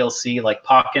getting DLC, like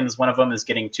Pokkins, one of them is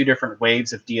getting 2 different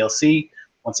waves of DLC.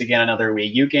 Once again, another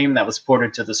Wii U game that was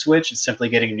ported to the Switch. It's simply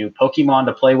getting new Pokemon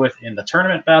to play with in the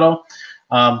tournament battle.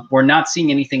 We're not seeing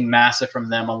anything massive from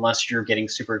them unless you're getting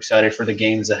super excited for the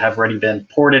games that have already been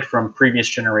ported from previous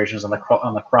generations on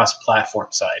the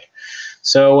cross-platform side.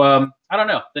 So I don't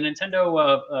know. The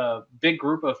Nintendo big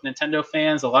group of Nintendo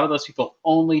fans, a lot of those people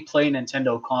only play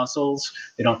Nintendo consoles.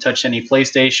 They don't touch any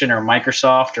PlayStation or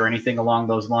Microsoft or anything along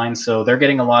those lines. So they're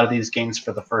getting a lot of these games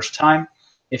for the first time.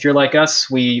 If you're like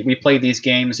us, we play these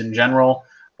games in general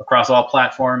across all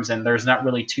platforms, and there's not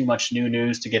really too much new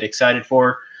news to get excited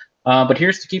for. But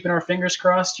here's to keeping our fingers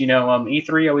crossed.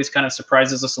 E3 always kind of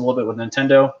surprises us a little bit with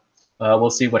Nintendo. We'll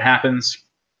see what happens.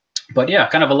 But yeah,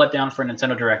 kind of a letdown for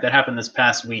Nintendo Direct. That happened this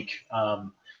past week,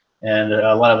 and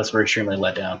a lot of us were extremely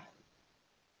let down.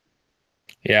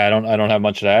 Yeah, I don't have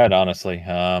much to add, honestly.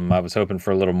 I was hoping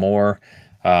for a little more.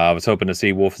 I was hoping to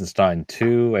see Wolfenstein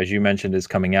 2, as you mentioned, is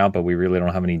coming out, but we really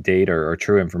don't have any date or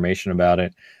true information about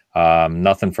it.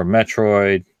 Nothing from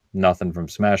Metroid. nothing from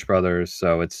Smash Brothers.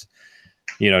 So it's,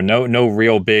 no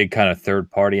real big kind of third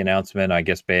party announcement. I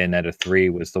guess Bayonetta 3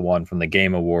 was the one from the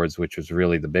Game Awards, which was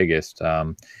really the biggest.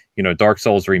 Dark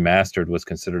Souls Remastered was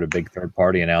considered a big third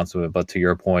party announcement, but to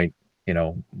your point,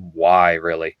 why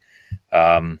really?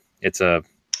 It's a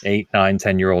 8, 9,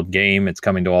 10-year-old game. It's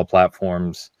coming to all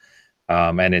platforms.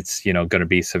 And it's, going to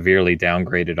be severely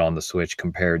downgraded on the Switch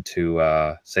compared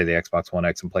to, say, the Xbox One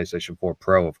X and PlayStation 4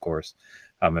 Pro, of course.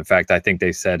 In fact, I think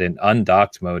they said in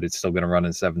undocked mode, it's still going to run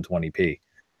in 720p.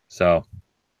 So,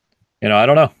 I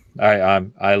don't know.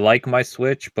 I like my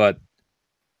Switch, but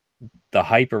the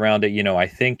hype around it, I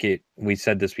think we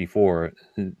said this before,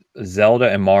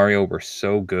 Zelda and Mario were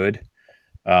so good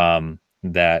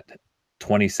that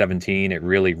 2017, it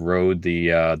really rode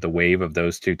the wave of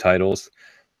those two titles.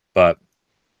 But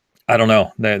I don't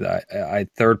know.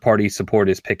 Third-party support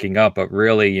is picking up, but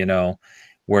really,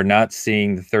 we're not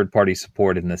seeing the third-party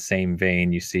support in the same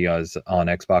vein you see us on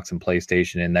Xbox and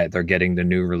PlayStation, in that they're getting the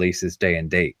new releases day and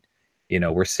date.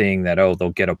 We're seeing that, they'll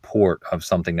get a port of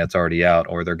something that's already out,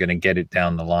 or they're going to get it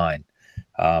down the line.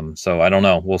 So I don't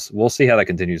know. We'll see how that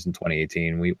continues in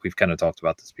 2018. We've kind of talked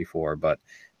about this before, but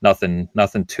nothing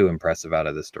too impressive out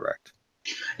of this Direct.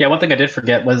 Yeah, one thing I did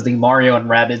forget was the Mario and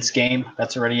Rabbids game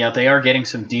that's already out. They are getting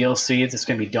some DLCs. It's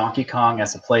going to be Donkey Kong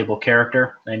as a playable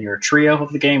character, and your trio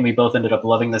of the game. We both ended up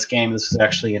loving this game. This was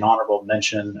actually an honorable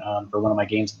mention for one of my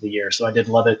games of the year, so I did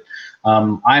love it.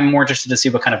 I'm more interested to see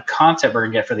what kind of content we're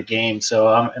going to get for the game.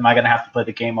 So am I going to have to play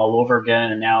the game all over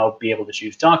again and now be able to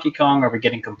choose Donkey Kong? Are we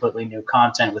getting completely new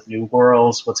content with new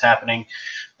worlds? What's happening?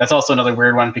 That's also another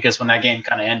weird one, because when that game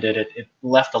kind of ended, it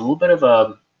left a little bit of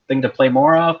a thing to play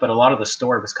more of, but a lot of the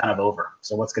story was kind of over.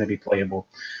 So what's going to be playable?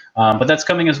 But that's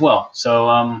coming as well.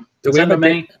 So do we have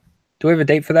a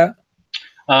date for that?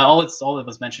 All that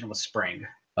was mentioned was spring.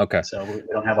 Okay. So we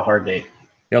don't have a hard date.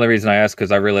 The only reason I asked,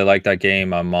 because I really like that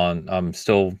game. I'm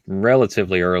still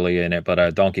relatively early in it,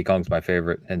 but Donkey Kong's my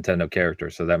favorite Nintendo character,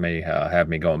 so that may have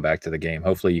me going back to the game.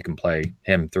 Hopefully you can play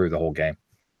him through the whole game.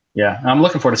 Yeah, I'm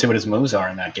looking forward to see what his moves are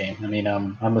in that game. I mean,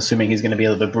 I'm assuming he's going to be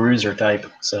the bruiser type.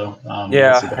 So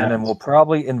yeah, and then we'll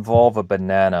probably involve a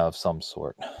banana of some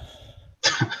sort.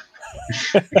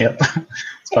 Yep,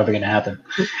 it's probably going to happen.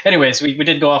 Anyways, we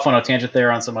did go off on a tangent there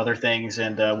on some other things,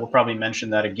 and we'll probably mention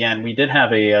that again. We did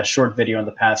have a short video in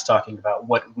the past talking about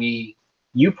what Wii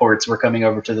U ports were coming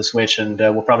over to the Switch, and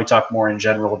we'll probably talk more in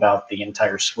general about the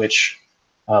entire Switch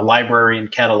library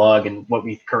and catalog and what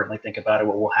we currently think about it,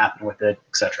 what will happen with it,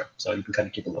 etc. So you can kind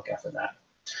of keep a look after that.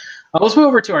 Let's move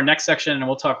over to our next section, and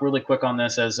we'll talk really quick on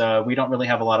this, as we don't really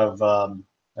have a lot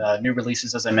of new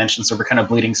releases, as I mentioned, so we're kind of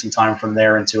bleeding some time from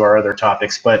there into our other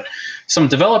topics. But some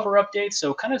developer updates.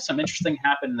 So kind of some interesting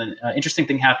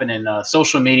thing happened in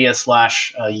social media /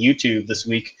 YouTube this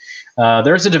week.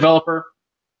 There's a developer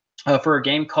for a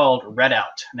game called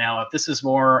Redout. Now, if this is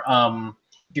more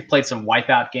if you've played some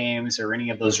Wipeout games or any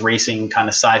of those racing kind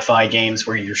of sci-fi games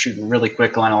where you're shooting really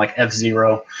quick, kind of like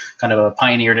F-Zero, kind of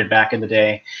pioneered it back in the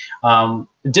day.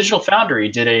 Digital Foundry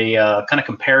did a kind of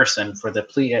comparison for the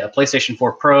PlayStation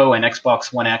 4 Pro and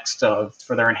Xbox One X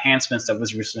for their enhancements that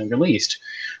was recently released.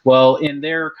 Well, in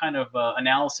their kind of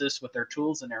analysis with their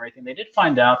tools and everything, they did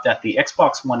find out that the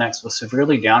Xbox One X was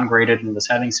severely downgraded and was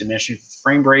having some issues with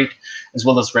frame rate as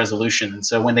well as resolution. And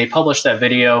so when they published that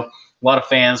video, a lot of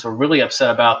fans were really upset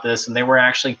about this, and they were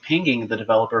actually pinging the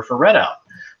developer for Redout.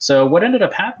 So what ended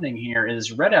up happening here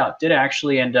is Redout did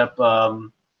actually end up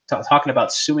talking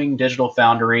about suing Digital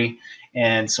Foundry,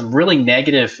 and some really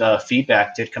negative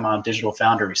feedback did come out of Digital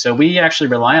Foundry. So we actually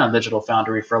rely on Digital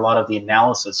Foundry for a lot of the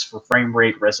analysis for frame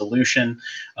rate, resolution,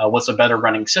 what's a better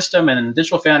running system. And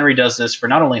Digital Foundry does this for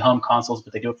not only home consoles,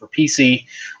 but they do it for PC.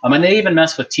 And they even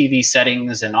mess with TV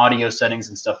settings and audio settings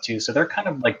and stuff too. So they're kind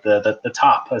of like the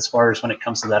top as far as when it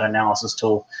comes to that analysis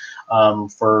tool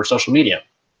for social media.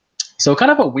 So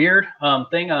kind of a weird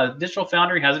thing. Digital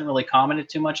Foundry hasn't really commented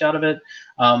too much out of it.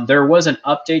 There was an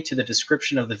update to the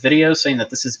description of the video saying that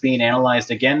this is being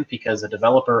analyzed again because the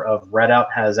developer of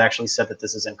Redout has actually said that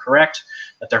this is incorrect,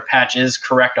 that their patch is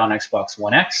correct on Xbox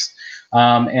One X.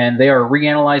 And they are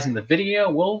reanalyzing the video.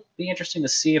 Will be interesting to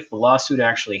see if the lawsuit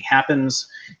actually happens,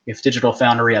 if Digital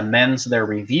Foundry amends their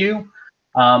review.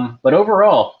 But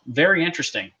overall, very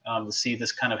interesting to see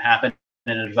this kind of happen,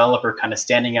 and a developer kind of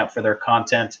standing up for their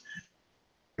content,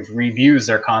 reviews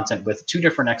their content with two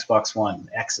different Xbox One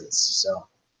X's. So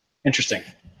interesting.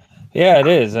 Yeah, it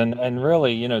is. And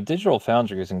really, Digital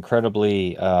Foundry is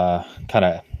incredibly kind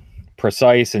of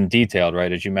precise and detailed,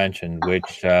 right, as you mentioned,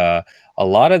 which a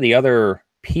lot of the other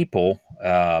people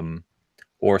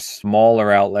or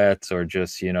smaller outlets or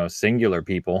just, singular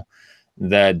people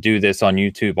that do this on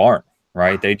YouTube aren't.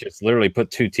 right? They just literally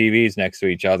put two TVs next to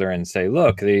each other and say,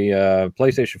 look, the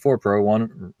PlayStation 4 Pro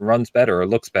one runs better or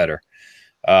looks better,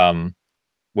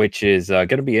 which is going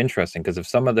to be interesting because if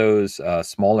some of those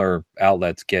smaller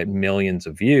outlets get millions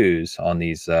of views on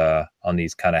these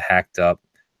kind of hacked up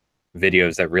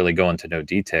videos that really go into no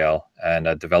detail, and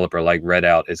a developer like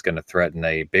Redout is going to threaten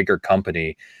a bigger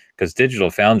company, because Digital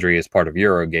Foundry is part of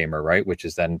Eurogamer, right, which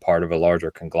is then part of a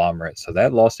larger conglomerate. So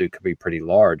that lawsuit could be pretty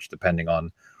large depending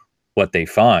on what they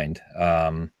find.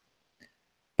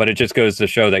 But it just goes to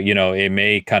show that, you know, it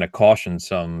may kind of caution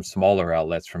some smaller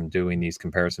outlets from doing these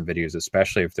comparison videos,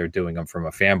 especially if they're doing them from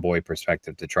a fanboy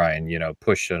perspective to try and, you know,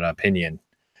 push an opinion.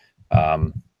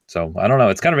 So I don't know.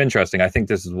 It's kind of interesting. I think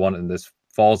this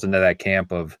falls into that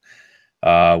camp of,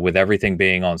 with everything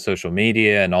being on social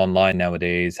media and online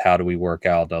nowadays, how do we work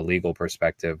out a legal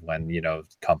perspective when, you know,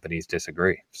 companies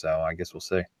disagree? So I guess we'll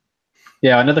see.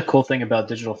 Yeah, another cool thing about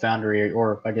Digital Foundry,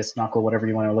 or I guess not cool, whatever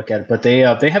you want to look at it, but they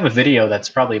have a video that's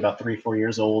probably about 3-4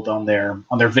 years old on their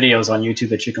videos on YouTube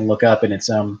that you can look up, and it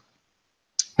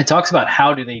talks about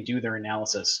how do they do their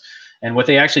analysis. And what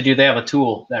they actually do, they have a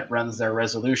tool that runs their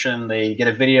resolution. They get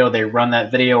a video, they run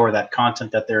that video or that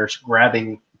content that they're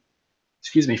grabbing,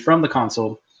 from the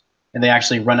console, and they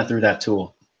actually run it through that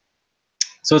tool.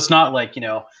 So it's not like, you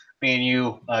know, me and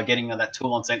you getting that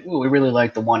tool and saying, ooh, we really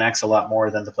like the One X a lot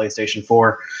more than the PlayStation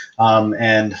 4.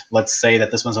 And let's say that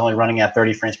this one's only running at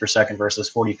 30 frames per second versus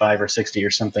 45 or 60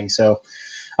 or something. So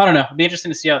I don't know. It'll be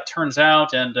interesting to see how it turns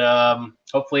out. And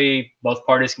hopefully both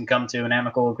parties can come to an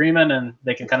amicable agreement and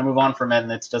they can kind of move on from it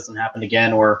and it doesn't happen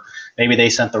again. Or maybe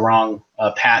they sent the wrong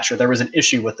patch, or there was an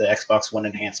issue with the Xbox One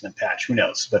enhancement patch. Who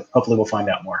knows? But hopefully we'll find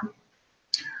out more.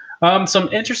 Some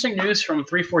interesting news from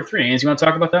 343. Ains, you want to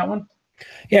talk about that one?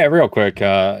 Yeah, real quick,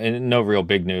 and no real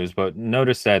big news, but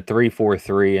notice that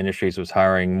 343 Industries was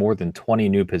hiring more than 20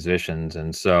 new positions.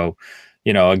 And so,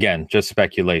 you know, again, just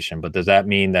speculation, but does that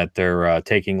mean that they're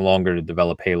taking longer to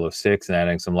develop Halo 6 and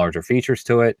adding some larger features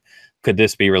to it? Could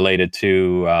this be related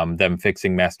to them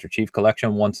fixing Master Chief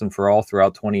Collection once and for all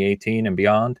throughout 2018 and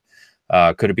beyond?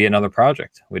 Could it be another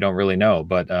project? We don't really know.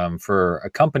 But for a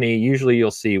company, usually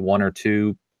you'll see one or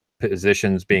two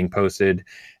positions being posted,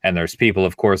 and there's people,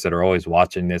 of course, that are always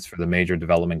watching this for the major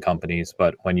development companies.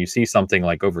 But when you see something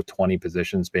like over 20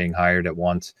 positions being hired at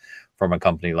once from a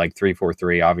company like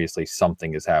 343, obviously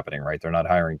something is happening, right? They're not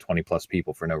hiring 20 plus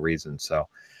people for no reason. So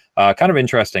kind of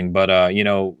interesting. But you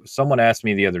know, someone asked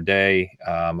me the other day,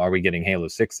 are we getting Halo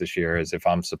 6 this year, as if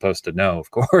I'm supposed to know,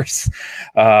 of course.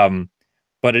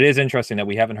 But it is interesting that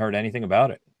we haven't heard anything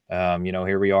about it. You know,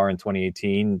 here we are in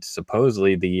 2018,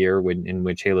 supposedly the year in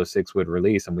which Halo 6 would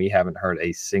release, and we haven't heard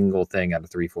a single thing out of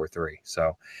 343.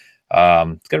 So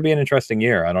it's going to be an interesting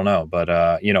year. I don't know.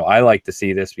 But, you know, I like to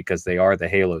see this because they are the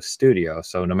Halo studio.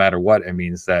 So no matter what, it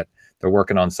means that they're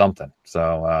working on something.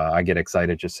 So I get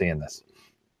excited just seeing this.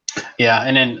 Yeah.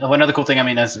 And then another cool thing, I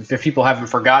mean, as if people haven't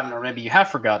forgotten, or maybe you have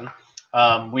forgotten,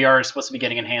 we are supposed to be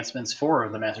getting enhancements for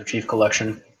the Master Chief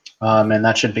Collection. And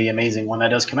that should be amazing when that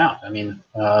does come out. I mean,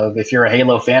 if you're a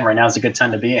Halo fan, right now is a good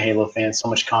time to be a Halo fan. So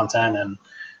much content, and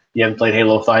you haven't played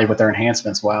Halo 5 with their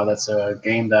enhancements. Wow, that's a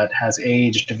game that has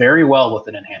aged very well with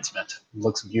an enhancement. It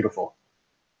looks beautiful.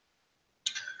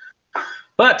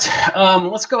 But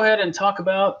let's go ahead and talk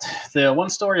about the one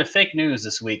story of fake news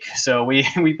this week. So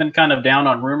we've been kind of down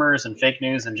on rumors and fake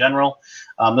news in general.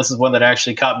 This is one that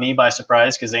actually caught me by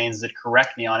surprise because Ains did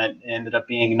correct me on it. It ended up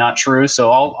being not true.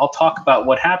 So I'll talk about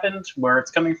what happened, where it's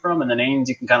coming from, and then Ains,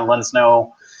 you can kind of let us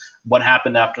know what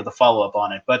happened after the follow-up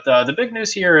on it. But the big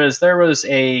news here is there was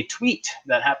a tweet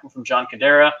that happened from John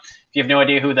Kodera. If you have no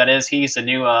idea who that is, he's the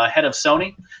new head of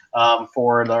Sony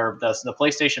for the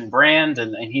PlayStation brand,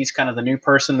 and he's kind of the new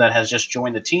person that has just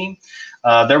joined the team.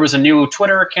 There was a new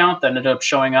Twitter account that ended up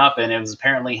showing up, and it was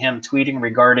apparently him tweeting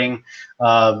regarding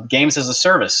games as a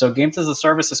service. So games as a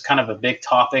service is kind of a big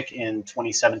topic in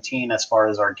 2017 as far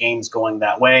as our games going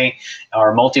that way.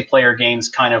 Our multiplayer games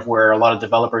kind of where a lot of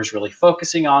developers really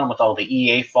focusing on with all the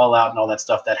EA fallout and all that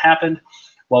stuff that happened.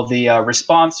 Well, the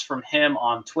response from him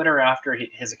on Twitter after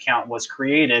his account was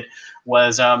created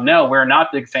was, no, we're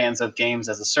not big fans of games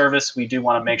as a service. We do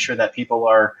want to make sure that people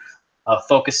are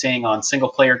focusing on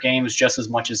single-player games just as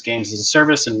much as games as a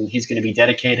service, and he's going to be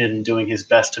dedicated and doing his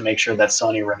best to make sure that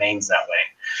Sony remains that way.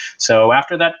 So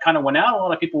after that kind of went out, a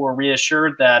lot of people were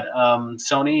reassured that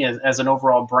Sony, as an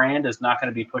overall brand, is not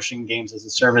going to be pushing games as a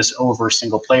service over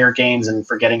single-player games and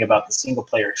forgetting about the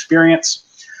single-player experience.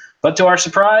 But to our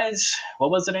surprise,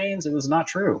 what was it, Ains? It was not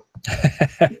true.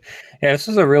 Yeah, this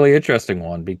is a really interesting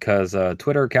one because a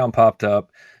Twitter account popped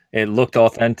up, It looked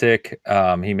authentic.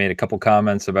 He made a couple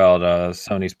comments about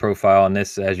Sony's profile, and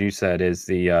this, as you said, is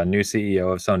the new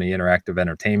CEO of Sony Interactive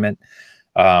Entertainment,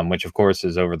 which of course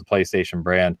is over the PlayStation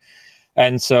brand.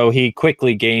 And so he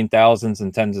quickly gained thousands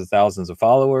and tens of thousands of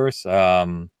followers,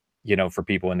 for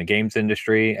people in the games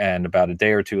industry. And about a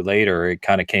day or two later, it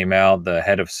kind of came out. The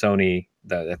head of Sony,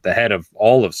 the head of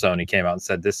all of Sony, came out and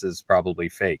said this is probably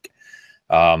fake.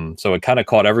 So it kind of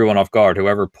caught everyone off guard.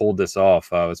 Whoever pulled this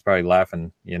off was probably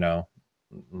laughing,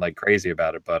 like crazy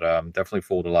about it, but definitely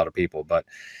fooled a lot of people. But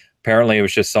apparently it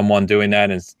was just someone doing that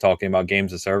and talking about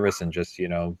games of service and just,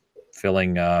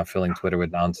 filling Twitter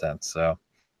with nonsense. So.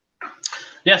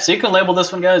 Yeah, so you can label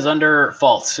this one, guys, under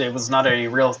false. It was not a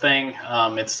real thing.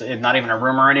 It's not even a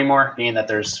rumor anymore, being that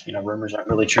there's, rumors aren't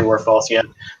really true or false yet.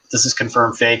 This is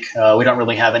confirmed fake. We don't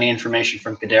really have any information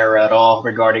from Kodera at all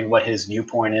regarding what his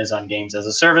viewpoint is on games as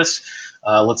a service.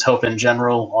 Let's hope in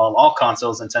general all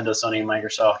consoles, Nintendo, Sony, and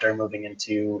Microsoft, are moving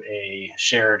into a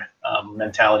shared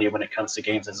mentality when it comes to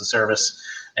games as a service,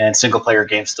 and single-player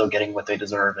games still getting what they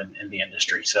deserve in the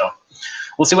industry. So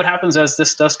we'll see what happens as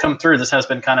this does come through. This has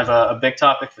been kind of a big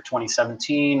topic for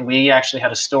 2017. We actually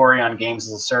had a story on games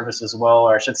as a service as well,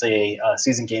 or I should say a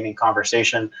season gaming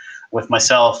conversation with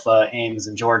myself, Ames,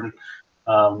 and Jordan,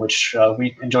 which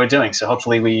we enjoyed doing. So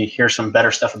hopefully we hear some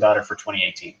better stuff about it for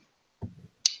 2018.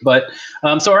 But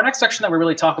so our next section that we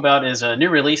really talk about is new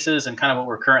releases and kind of what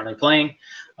we're currently playing.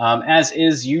 As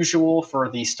is usual for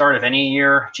the start of any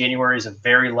year, January is a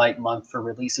very light month for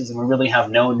releases, and we really have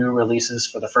no new releases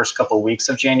for the first couple of weeks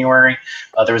of January.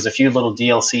 There was a few little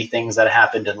DLC things that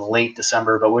happened in late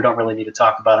December, but we don't really need to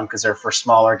talk about them because they're for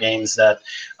smaller games that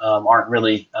aren't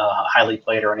really highly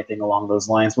played or anything along those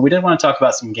lines. But we did want to talk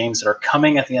about some games that are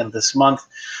coming at the end of this month.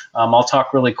 I'll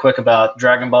talk really quick about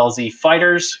Dragon Ball Z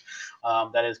Fighters.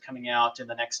 That is coming out in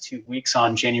the next 2 weeks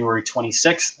on January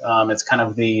 26th. It's kind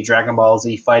of the Dragon Ball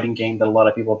Z fighting game that a lot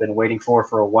of people have been waiting for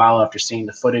a while after seeing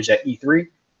the footage at E3,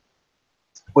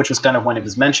 which was kind of when it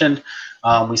was mentioned.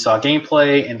 We saw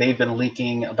gameplay, and they've been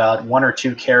leaking about 1 or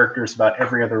 2 characters about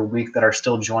every other week that are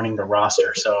still joining the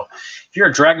roster. So if you're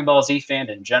a Dragon Ball Z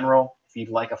fan in general, if you'd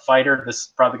like a fighter, this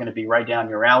is probably going to be right down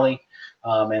your alley.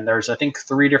 And there's, I think,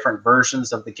 3 different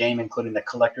versions of the game, including the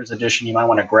collector's edition. You might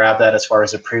want to grab that as far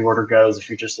as a pre-order goes. If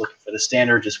you're just looking for the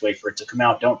standard, just wait for it to come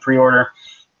out. Don't pre-order,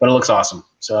 but it looks awesome.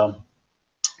 So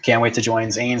can't wait to join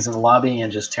Zanes in the lobby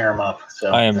and just tear them up.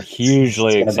 So I am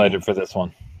hugely excited for this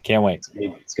one. Can't wait.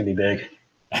 It's gonna be big.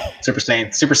 Super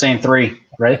Saiyan 3,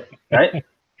 right? Right?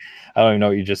 I don't even know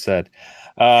what you just said.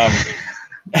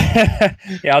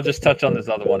 Yeah, I'll just touch on this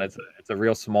other one. It's a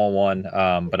real small one,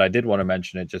 but I did want to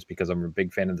mention it just because I'm a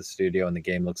big fan of the studio and the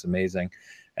game looks amazing.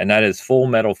 And that is Full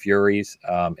Metal Furies.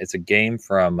 It's a game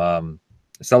from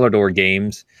Cellar Door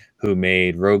Games, who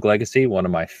made Rogue Legacy, one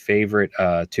of my favorite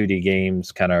 2D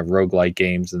games, kind of roguelike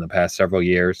games in the past several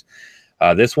years.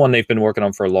 This one they've been working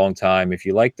on for a long time. If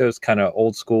you like those kind of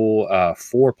old school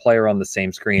 4-player on the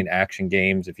same screen action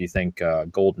games, if you think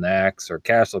Golden Axe or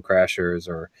Castle Crashers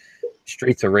or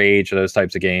Streets of Rage, those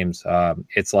types of games,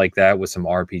 it's like that with some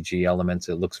RPG elements.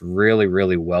 It looks really,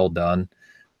 really well done.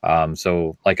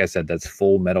 So like I said, that's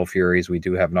Full Metal Furies. We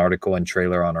do have an article and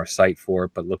trailer on our site for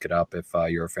it, but look it up if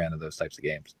you're a fan of those types of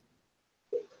games.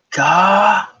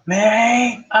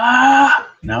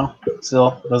 No,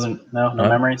 still doesn't. No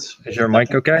memories. Is your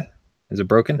mic okay? Is it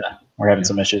broken? Yeah, we're having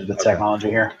some issues with technology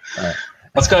here. All right.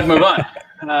 Let's go ahead and move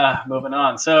on. Moving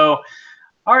on. So,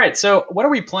 all right. So, what are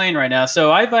we playing right now?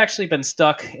 So, I've actually been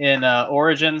stuck in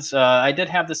Origins. I did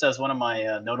have this as one of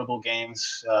my notable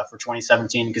games for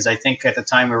 2017 because I think at the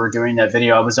time we were doing that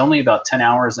video, I was only about 10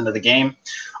 hours into the game.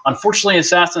 Unfortunately,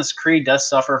 Assassin's Creed does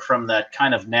suffer from that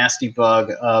kind of nasty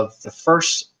bug of the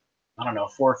first,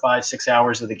 4, 5, 6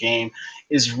 hours of the game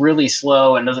is really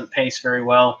slow and doesn't pace very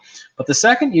well. But the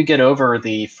second you get over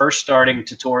the first starting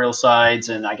tutorial sides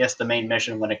and I guess the main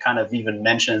mission, when it kind of even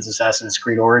mentions Assassin's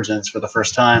Creed Origins for the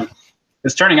first time,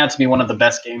 it's turning out to be one of the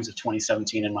best games of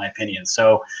 2017 in my opinion.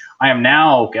 So I am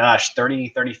now, 30,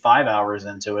 35 hours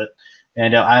into it.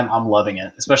 And I'm loving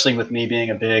it, especially with me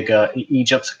being a big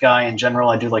Egypt guy in general.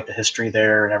 I do like the history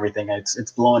there and everything.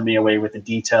 It's blowing me away with the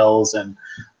details. And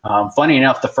funny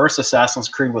enough, the first Assassin's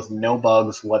Creed with no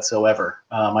bugs whatsoever.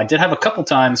 I did have a couple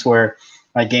times where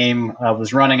my game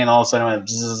was running and all of a sudden it went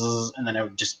bzzz, and then it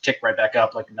would just kick right back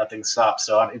up like nothing stopped.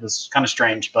 So it was kind of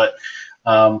strange, but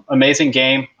amazing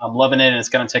game. I'm loving it, and it's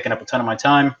kind of taking up a ton of my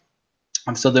time.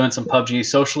 I'm still doing some PUBG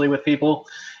socially with people.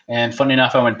 And funny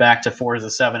enough, I went back to Forza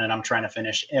 7, and I'm trying to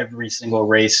finish every single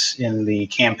race in the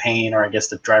campaign, or I guess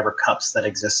the driver cups that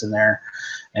exist in there.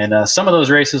 And some of those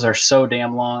races are so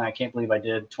damn long. I can't believe I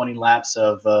did 20 laps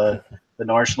of the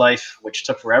the Nordschleife, which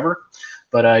took forever,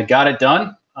 but I got it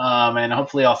done. And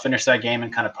hopefully I'll finish that game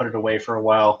and kind of put it away for a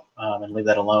while and leave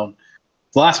that alone.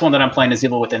 The last one that I'm playing is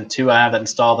Evil Within 2. I have that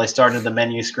installed. I started the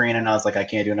menu screen, and I was like, I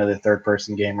can't do another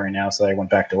third-person game right now, so I went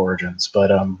back to Origins.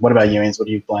 But what about you, Ains? What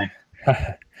are you playing?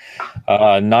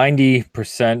 90%,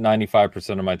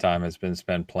 95% of my time has been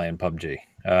spent playing PUBG.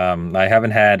 I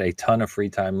haven't had a ton of free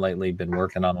time lately, been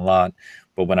working on a lot,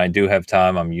 but when I do have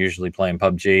time, I'm usually playing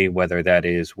PUBG, whether that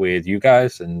is with you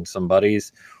guys and some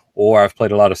buddies, or I've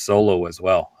played a lot of solo as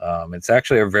well. It's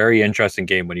actually a very interesting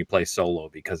game when you play solo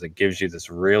because it gives you this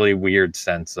really weird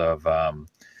sense of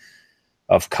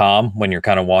calm when you're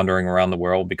kind of wandering around the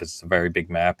world because it's a very big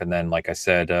map. And then, like I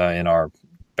said, in our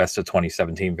Best of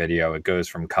 2017 video, it goes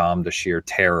from calm to sheer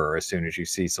terror as soon as you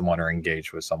see someone or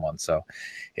engage with someone. So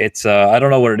it's, I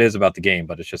don't know what it is about the game,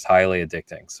 but it's just highly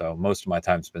addicting. So most of my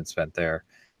time's been spent there.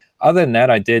 Other than that,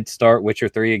 I did start Witcher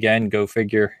 3 again, go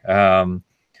figure.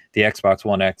 The Xbox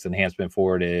One X enhancement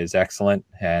for it is excellent,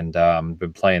 and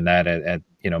been playing that at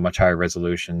much higher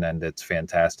resolution, and it's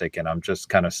fantastic. And I'm just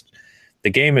kind of, the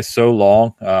game is so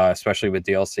long, especially with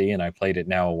DLC, and I played it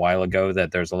now a while ago,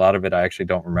 that there's a lot of it I actually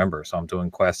don't remember. So I'm doing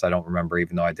quests I don't remember,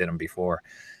 even though I did them before,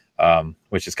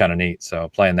 which is kind of neat. So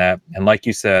playing that, and like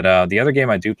you said, the other game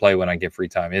I do play when I get free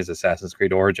time is Assassin's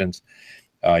Creed Origins.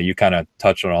 You kind of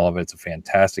touched on all of it. It's a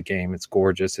fantastic game. It's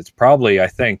gorgeous. It's probably, I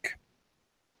think,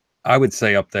 I would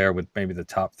say up there with maybe the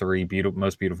top 3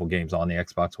 most beautiful games on the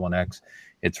Xbox One X.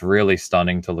 It's really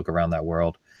stunning to look around that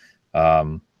world.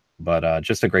 But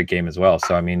just a great game as well.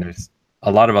 So, I mean, there's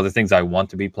a lot of other things I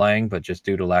want to be playing, but just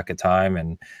due to lack of time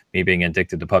and me being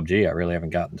addicted to PUBG, I really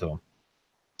haven't gotten to them.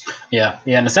 Yeah.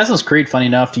 And Assassin's Creed, funny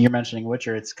enough, you're mentioning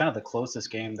Witcher, it's kind of the closest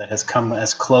game that has come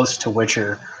as close to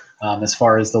Witcher as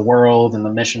far as the world and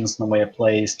the missions and the way it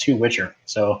plays to Witcher.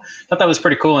 So I thought that was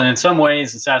pretty cool. And in some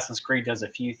ways, Assassin's Creed does a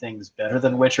few things better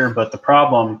than Witcher, but the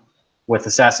problem with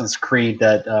Assassin's Creed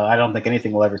that I don't think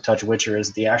anything will ever touch Witcher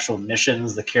is the actual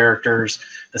missions, the characters,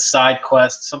 the side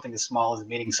quests. Something as small as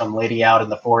meeting some lady out in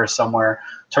the forest somewhere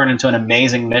turn into an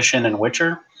amazing mission in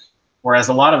Witcher. Whereas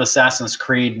a lot of Assassin's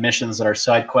Creed missions that are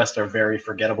side quests are very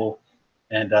forgettable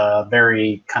and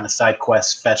very kind of side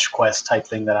quest, fetch quest type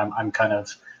thing that I'm kind of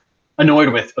annoyed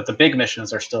with. But the big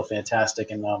missions are still fantastic,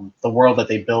 and the world that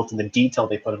they built and the detail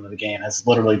they put into the game has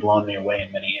literally blown me away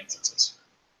in many instances.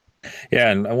 Yeah,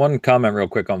 and one comment real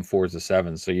quick on Forza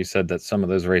 7. So you said that some of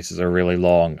those races are really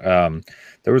long.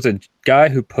 There was a guy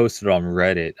who posted on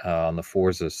Reddit on the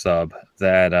Forza sub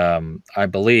that I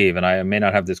believe, and I may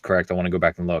not have this correct, I want to go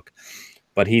back and look,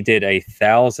 but he did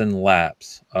 1,000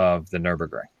 laps of the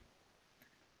Nürburgring.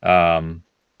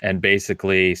 And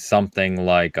basically something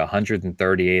like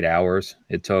 138 hours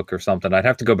it took or something. I'd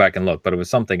have to go back and look, but it was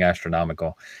something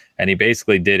astronomical. And he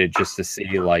basically did it just to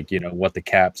see, like, what the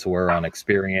caps were on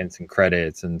experience and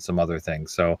credits and some other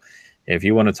things. So if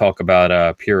you want to talk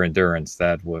about pure endurance,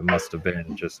 that must have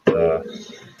been just,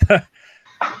 to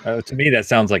me, that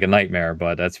sounds like a nightmare,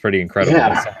 but that's pretty incredible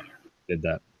that someone did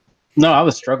that. No, I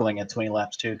was struggling at 20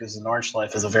 laps too because the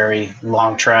Nordschleife is a very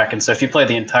long track, and so if you play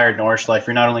the entire Nordschleife,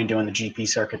 you're not only doing the GP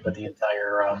circuit but the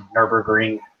entire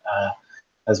Nürburgring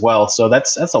as well. So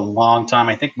that's a long time.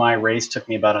 I think my race took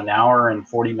me about an hour and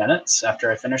 40 minutes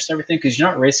after I finished everything because you're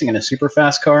not racing in a super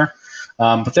fast car,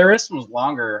 but there is some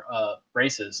longer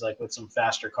races like with some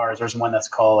faster cars. There's one that's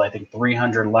called I think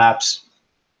 300 laps,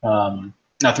 no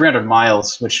 300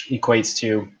 miles, which equates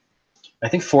to I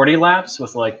think 40 laps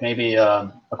with like maybe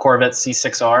a Corvette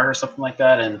C6R or something like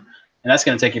that. And that's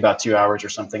going to take you about 2 hours or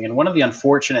something. And one of the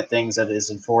unfortunate things that is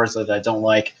in Forza that I don't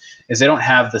like is they don't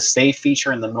have the save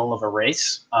feature in the middle of a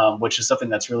race, which is something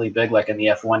that's really big, like in the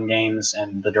F1 games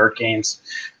and the dirt games.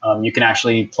 You can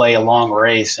actually play a long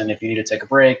race, and if you need to take a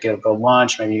break, go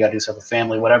lunch, maybe you got to do something with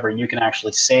family, whatever, you can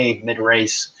actually save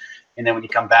mid-race. And then when you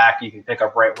come back, you can pick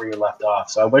up right where you left off.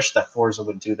 So I wish that Forza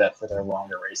would do that for their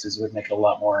longer races. It would make it a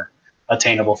lot more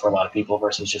attainable for a lot of people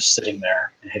versus just sitting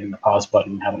there and hitting the pause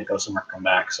button and having to go somewhere and come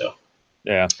back. So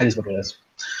yeah, it is what it is.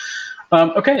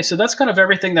 Okay, so that's kind of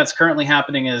everything that's currently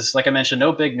happening. Is like I mentioned,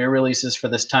 no big new releases for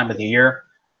this time of the year.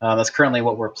 That's currently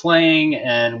what we're playing,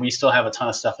 and we still have a ton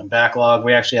of stuff in backlog.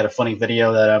 We actually had a funny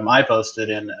video that I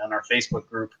posted on our Facebook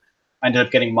group. I ended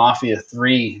up getting Mafia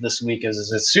 3 this week as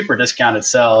a super discounted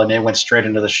sell, and it went straight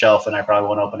into the shelf, and I probably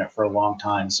won't open it for a long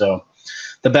time. So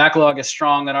the backlog is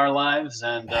strong in our lives,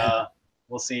 and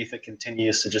we'll see if it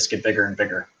continues to just get bigger and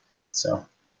bigger. So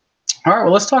All right,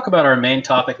 well, let's talk about our main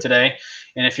topic today.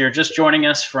 And if you're just joining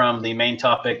us from the main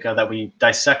topic that we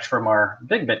dissect from our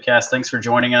big bitcast, thanks for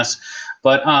joining us.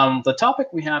 But the topic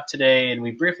we have today, and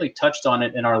we briefly touched on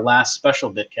it in our last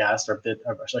special bitcast, or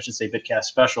I should say bitcast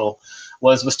special,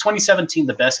 was 2017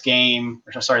 the best game,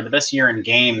 or sorry, the best year in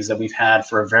games that we've had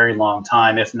for a very long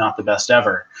time, if not the best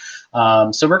ever.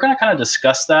 So we're going to kind of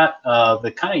discuss that.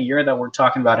 The kind of year that we're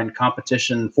talking about in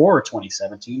competition for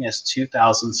 2017 is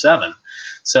 2007.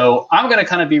 So I'm going to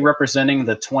kind of be representing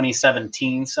the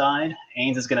 2017 side.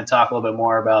 Haynes is going to talk a little bit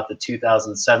more about the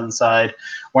 2007 side.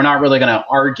 We're not really going to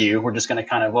argue. We're just going to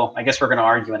kind of, well, I guess we're going to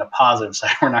argue in a positive side.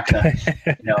 We're not going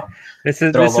to, this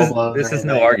is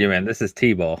no argument. This is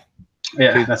T-ball.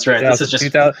 Yeah, that's right. This is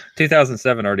just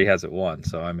 2007 already has it won.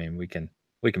 So I mean, we can.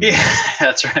 Yeah,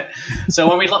 that's right. So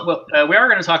when we are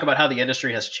going to talk about how the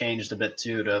industry has changed a bit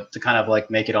too, to kind of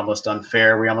like make it almost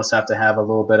unfair. We almost have to have a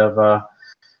little bit of a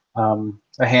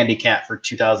handicap for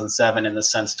 2007 in the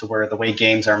sense to where the way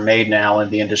games are made now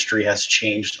and the industry has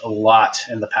changed a lot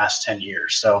in the past 10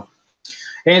 years. So,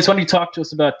 Haynes, why don't you talk to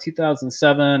us about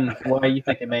 2007, why you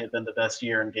think it may have been the best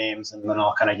year in games, and then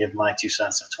I'll kind of give my 2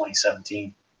 cents of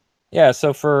 2017. Yeah,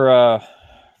 so for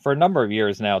a number of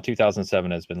years now, 2007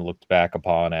 has been looked back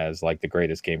upon as like the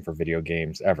greatest game for video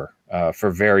games ever, for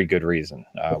very good reason,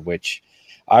 which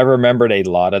I remembered a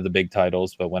lot of the big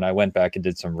titles, but when I went back and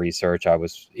did some research, I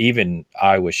was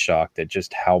shocked at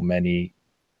just how many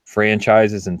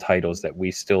franchises and titles that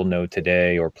we still know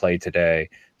today or play today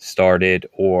started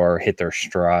or hit their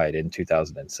stride in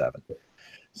 2007.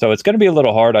 So it's going to be a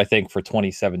little hard, I think, for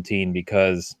 2017,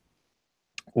 because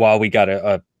while we got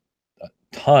a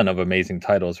ton of amazing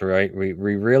titles, right? We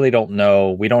really don't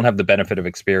know. We don't have the benefit of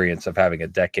experience of having a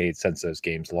decade since those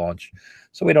games launched.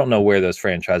 So we don't know where those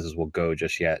franchises will go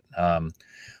just yet.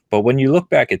 But when you look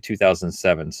back at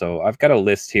 2007, so I've got a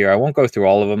list here. I won't go through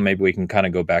all of them. Maybe we can kind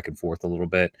of go back and forth a little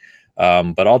bit.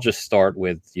 But I'll just start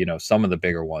with, some of the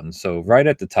bigger ones. So right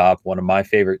at the top, one of my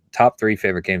top 3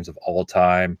 favorite games of all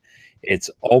time. It's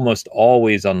almost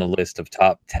always on the list of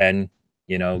top 10,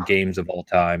 games of all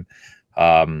time.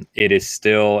 It is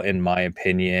still, in my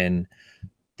opinion,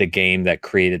 the game that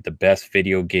created the best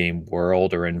video game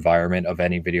world or environment of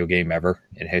any video game ever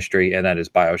in history, and that is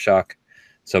BioShock.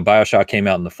 So BioShock came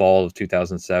out in the fall of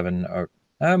 2007, or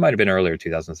it might have been earlier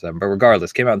 2007, but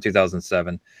regardless, came out in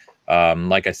 2007.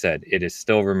 Like I said, it is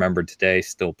still remembered today,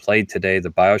 still played today.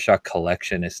 The BioShock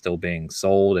collection is still being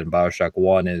sold, and BioShock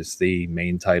 1 is the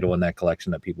main title in that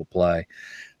collection that people play.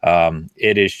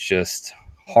 It is just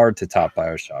hard to top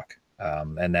BioShock.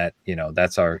 And that,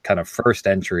 that's our kind of first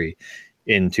entry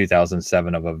in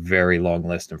 2007 of a very long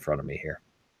list in front of me here.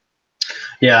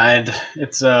 Yeah, and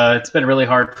it's been really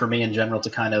hard for me in general to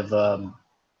kind of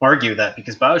argue that,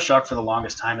 because BioShock for the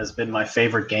longest time has been my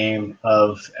favorite game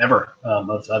of ever,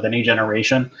 of any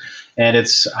generation. And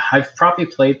I've probably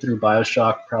played through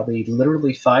BioShock probably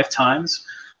literally 5 times.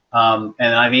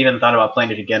 And I've even thought about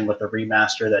playing it again with the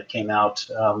remaster that came out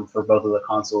for both of the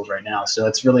consoles right now. So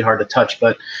it's really hard to touch.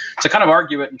 But to kind of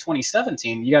argue it in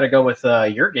 2017, you got to go with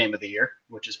your game of the year,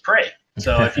 which is Prey.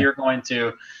 So if you're going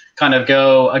to kind of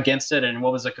go against it, and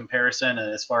what was the comparison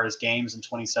as far as games in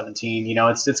 2017,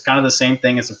 it's kind of the same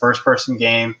thing. It's a first-person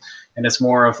game, and it's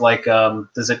more of like,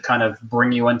 does it kind of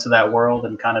bring you into that world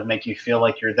and kind of make you feel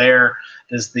like you're there?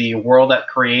 Does the world that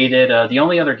created, the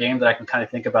only other game that I can kind of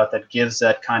think about that gives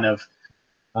that kind of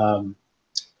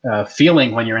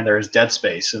feeling when you're in there is Dead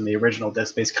Space, and the original Dead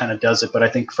Space kind of does it, but I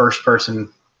think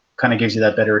first-person kind of gives you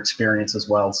that better experience as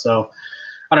well. So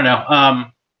I don't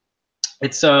know.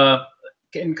 It's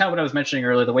and kind of what I was mentioning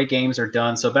earlier, the way games are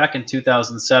done. So back in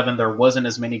 2007, there wasn't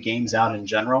as many games out in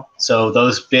general. So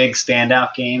those big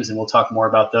standout games, and we'll talk more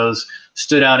about those,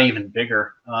 stood out even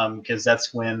bigger, because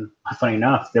that's when, funny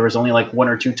enough, there was only like 1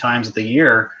 or 2 times of the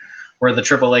year where the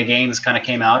AAA games kind of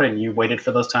came out, and you waited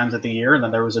for those times of the year, and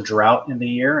then there was a drought in the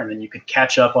year, and then you could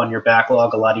catch up on your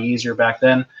backlog a lot easier back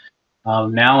then.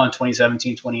 Now in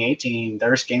 2017, 2018,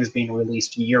 there's games being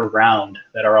released year-round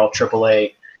that are all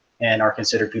AAA and are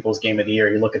considered people's game of the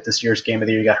year. You look at this year's game of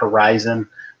the year, you got Horizon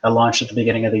that launched at the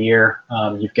beginning of the year.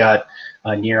 You've got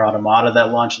Nier Automata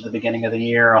that launched at the beginning of the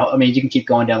year. I mean, you can keep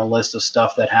going down the list of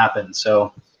stuff that happened.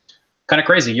 So kind of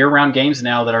crazy. Year-round games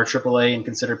now that are AAA and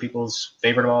considered people's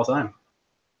favorite of all time.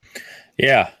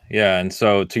 Yeah. And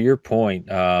so to your point,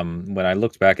 when I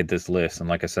looked back at this list, and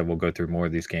like I said, we'll go through more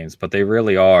of these games, but they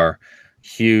really are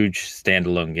huge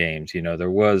standalone games. There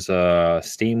was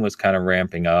Steam was kind of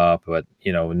ramping up, but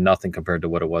nothing compared to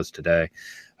what it was today.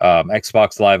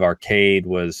 Xbox Live Arcade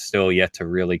was still yet to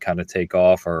really kind of take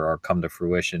off or come to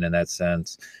fruition in that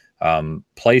sense.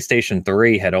 PlayStation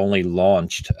 3 had only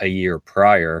launched a year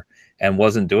prior, and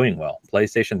wasn't doing well.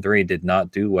 PlayStation 3 did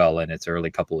not do well in its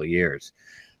early couple of years.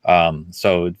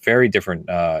 So very different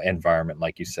environment,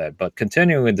 like you said. But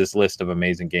continuing with this list of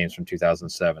amazing games from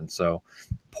 2007. So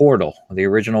Portal, the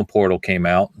original Portal came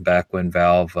out back when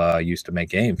Valve used to make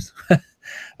games,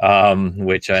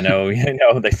 which I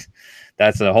know,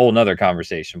 that's a whole nother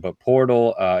conversation. But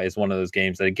Portal is one of those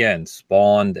games that, again,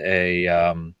 spawned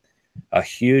a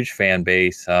huge fan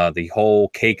base. The whole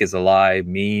 "cake is alive"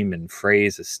 meme and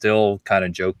phrase is still kind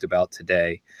of joked about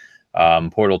today.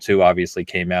 Portal 2 obviously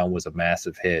came out and was a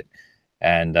massive hit.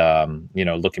 And,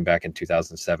 looking back in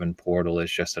 2007, Portal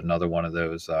is just another one of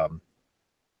those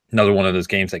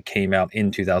games that came out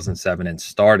in 2007 and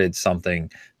started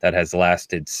something that has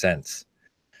lasted since.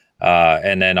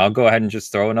 And then I'll go ahead and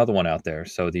just throw another one out there.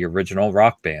 So the original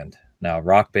Rock Band. Now,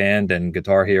 Rock Band and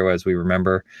Guitar Hero, as we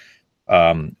remember,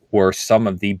 were some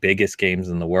of the biggest games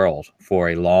in the world for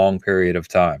a long period of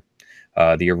time.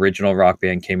 The original Rock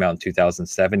Band came out in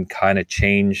 2007, kind of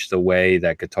changed the way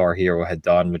that Guitar Hero had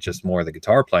done with just more of the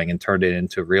guitar playing and turned it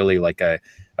into really like a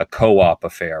co-op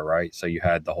affair, right? So you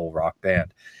had the whole Rock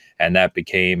Band, and that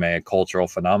became a cultural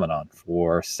phenomenon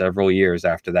for several years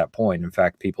after that point. In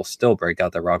fact, people still break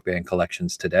out their Rock Band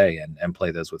collections today and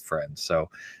play those with friends. So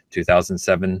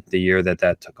 2007, the year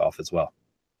that took off as well.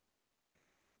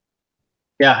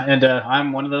 Yeah, and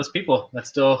I'm one of those people that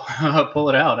still pull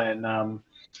it out. And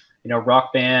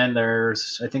Rock Band, I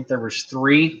think there was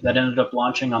 3 that ended up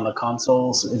launching on the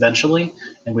consoles eventually,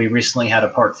 and we recently had a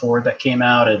part 4 that came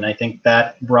out, and I think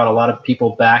that brought a lot of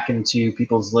people back into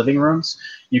people's living rooms.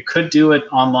 You could do it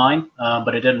online,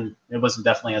 but it wasn't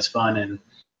definitely as fun, and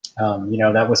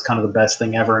that was kind of the best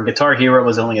thing ever. And Guitar Hero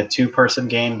was only a 2-person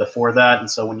game before that, and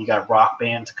so when you got Rock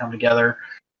Band to come together,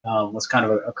 was kind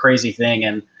of a crazy thing.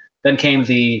 And then came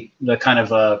the kind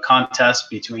of contest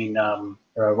between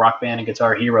Rock Band and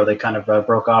Guitar Hero. They kind of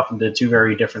broke off and did 2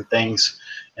 very different things,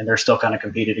 and they're still kind of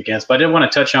competed against. But I did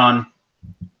want to touch on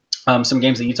some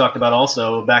games that you talked about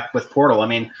also back with Portal. I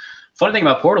mean, funny thing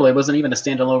about Portal, it wasn't even a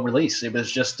standalone release. It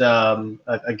was just a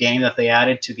game that they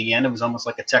added to the end. It was almost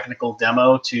like a technical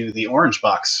demo to the Orange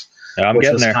Box. Yeah, I'm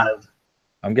getting there.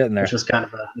 I'm getting there. Which was kind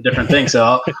of a different thing.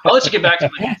 So I'll let you get back to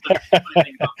the funny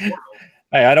thing about Portal.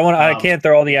 Hey, I can't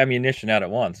throw all the ammunition out at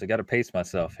once. I got to pace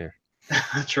myself here.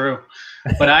 True,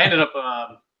 but I ended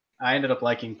up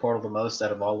liking Portal the most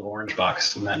out of all of Orange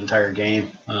Box in that entire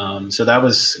game. So that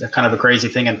was kind of a crazy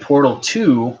thing. And Portal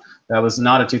 2, that was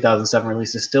not a 2007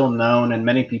 release, is still known in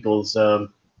many people's,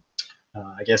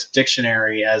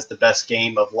 dictionary as the best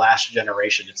game of last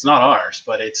generation. It's not ours,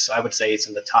 but I would say it's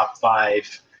in the top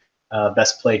 5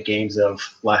 best played games of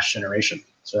last generation.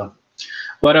 So.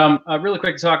 But really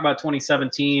quick to talk about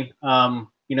 2017.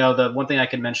 The one thing I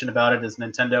can mention about it is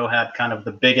Nintendo had kind of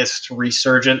the biggest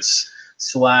resurgence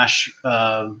 /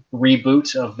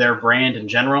 reboot of their brand in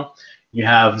general. You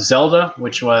have Zelda,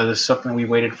 which was something we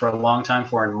waited for a long time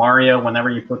for, and Mario.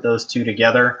 Whenever you put those 2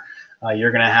 together,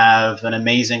 you're going to have an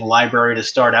amazing library to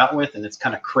start out with, and it's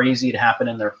kind of crazy to happen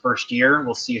in their first year.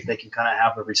 We'll see if they can kind of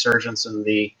have a resurgence in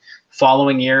the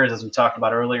following years, as we talked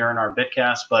about earlier in our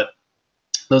Bitcast. But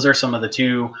those are some of the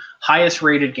 2 highest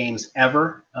rated games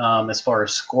ever as far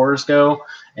as scores go.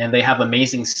 And they have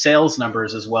amazing sales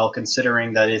numbers as well,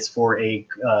 considering that it's for a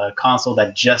console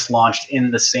that just launched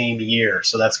in the same year.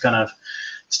 So that's kind of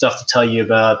stuff to tell you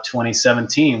about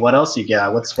 2017. What else you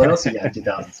got? What else you got in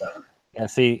 2007? Yeah,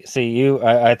 see you.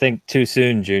 I think too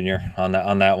soon, Junior, on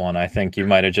that one. I think you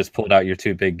might have just pulled out your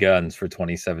 2 big guns for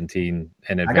 2017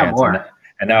 in advance. I got more.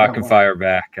 And now I can fire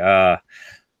back.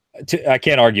 I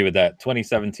can't argue with that.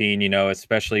 2017,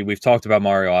 especially we've talked about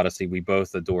Mario Odyssey. We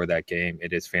both adore that game.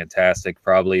 It is fantastic.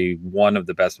 Probably one of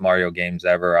the best Mario games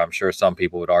ever. I'm sure some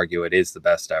people would argue it is the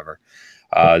best ever.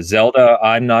 Zelda,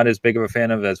 I'm not as big of a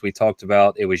fan of, as we talked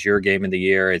about. It was your game of the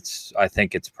year. I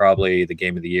think it's probably the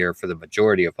game of the year for the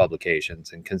majority of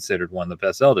publications and considered one of the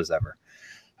best Zeldas ever.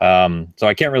 So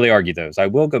I can't really argue those. I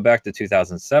will go back to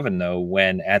 2007, though,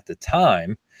 when at the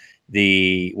time,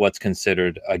 what's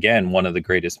considered, again, one of the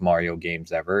greatest Mario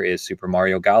games ever is Super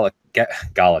Mario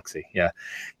Galaxy. Yeah,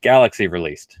 Galaxy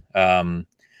released. So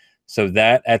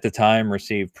that at the time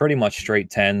received pretty much straight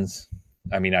 10s.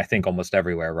 I mean, I think almost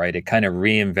everywhere, right? It kind of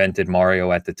reinvented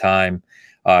Mario at the time.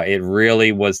 It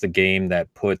really was the game that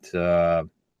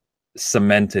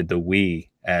cemented the Wii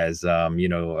as,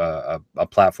 a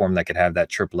platform that could have that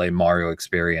AAA Mario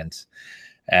experience.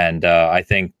 And I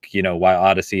think, while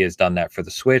Odyssey has done that for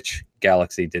the Switch,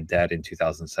 Galaxy did that in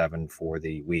 2007 for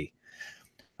the Wii.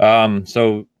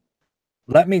 So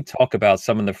let me talk about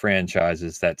some of the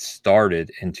franchises that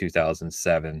started in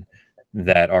 2007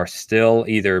 that are still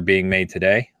either being made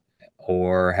today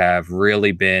or have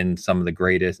really been some of the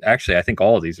greatest. Actually, I think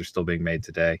all of these are still being made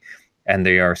today, and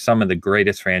they are some of the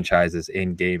greatest franchises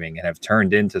in gaming and have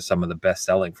turned into some of the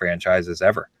best-selling franchises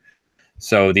ever.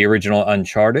 So the original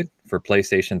Uncharted for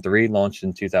PlayStation 3 launched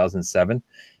in 2007.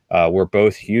 We're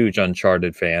both huge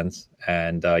Uncharted fans,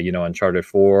 and Uncharted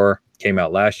 4 came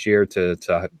out last year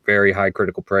to very high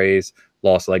critical praise.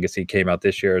 Lost Legacy came out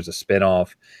this year as a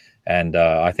spin-off, and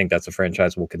I think that's a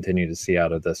franchise we'll continue to see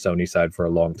out of the Sony side for a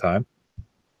long time.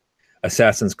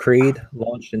 Assassin's Creed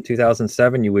launched in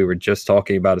 2007. We were just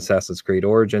talking about Assassin's Creed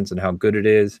Origins and how good it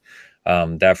is.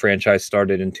 That franchise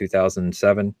started in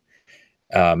 2007.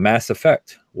 Mass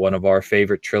Effect, one of our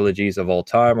favorite trilogies of all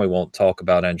time. We won't talk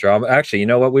about Andromeda. Actually, you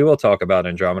know what? We will talk about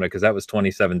Andromeda because that was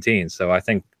 2017. So I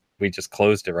think we just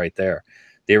closed it right there.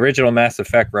 The original Mass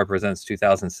Effect represents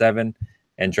 2007.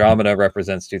 Andromeda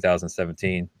represents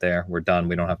 2017. There, we're done.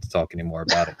 We don't have to talk anymore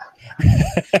about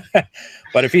it.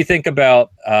 But if you think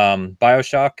about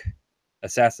BioShock,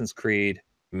 Assassin's Creed,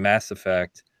 Mass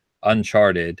Effect,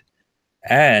 Uncharted,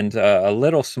 and a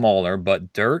little smaller,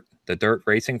 but Dirt, the Dirt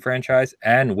racing franchise,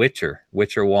 and Witcher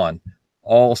 1,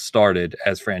 all started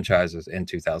as franchises in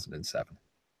 2007.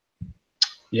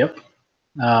 Yep.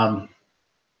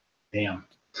 Damn.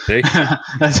 See?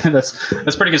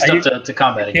 that's pretty good stuff to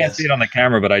combat against. I can't see it on the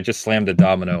camera, but I just slammed a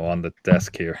domino on the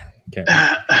desk here.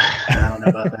 I don't know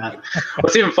about that.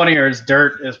 What's even funnier is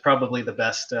Dirt is probably the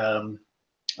best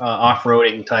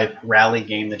off-roading type rally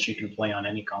game that you can play on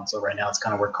any console right now. It's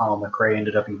kind of where Colin McRae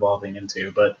ended up evolving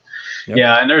into. But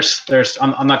yeah, and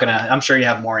I'm not gonna. I'm sure you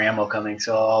have more ammo coming,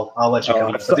 so I'll let you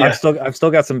go. I've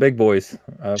still got some big boys.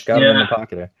 I've got them in the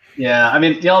pocket there. Yeah, I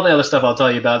mean, all the other stuff I'll tell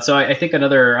you about. So I think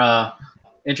another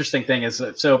interesting thing is,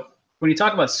 so when you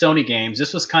talk about Sony games,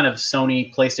 this was kind of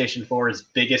Sony PlayStation 4's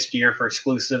biggest year for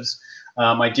exclusives.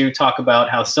 I do talk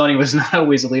about how Sony was not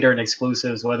always a leader in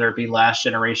exclusives, whether it be last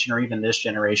generation or even this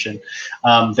generation.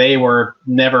 They were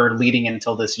never leading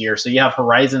until this year. So you have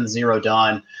Horizon Zero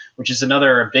Dawn, which is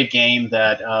another big game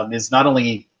that is not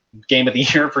only game of the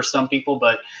year for some people,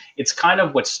 but it's kind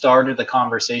of what started the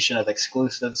conversation of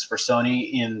exclusives for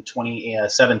Sony in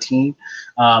 2017.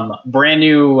 Brand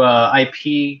new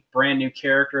IP, brand new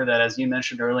character that, as you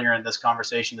mentioned earlier in this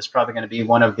conversation, is probably going to be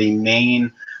one of the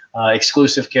main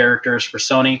exclusive characters for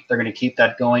Sony. They're going to keep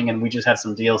that going, and we just had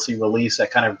some DLC release that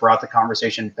kind of brought the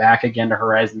conversation back again to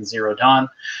Horizon Zero Dawn.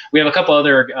 We have a couple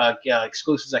other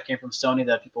exclusives that came from Sony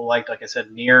that people liked. Like I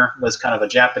said, Nier was kind of a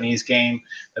Japanese game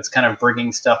that's kind of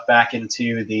bringing stuff back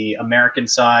into the American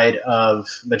side of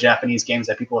the Japanese games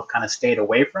that people have kind of stayed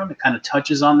away from. It kind of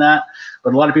touches on that,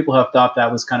 but a lot of people have thought that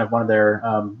was kind of one of their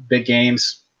big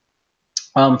games.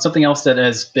 Something else that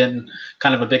has been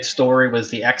kind of a big story was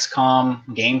the XCOM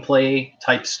gameplay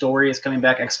type story is coming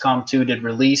back. XCOM 2 did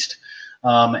released.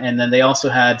 And then they also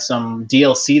had some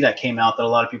DLC that came out that a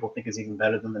lot of people think is even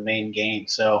better than the main game.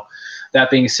 So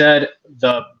that being said,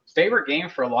 the favorite game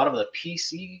for a lot of the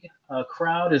PC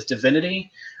crowd is Divinity.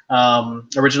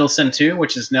 Original Sin 2,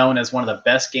 which is known as one of the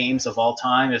best games of all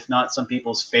time, if not some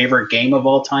people's favorite game of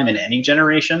all time in any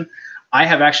generation. I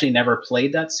have actually never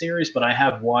played that series, but I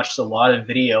have watched a lot of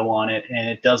video on it, and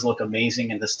it does look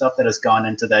amazing, and the stuff that has gone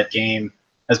into that game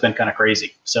has been kind of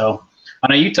crazy. So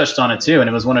I know you touched on it too, and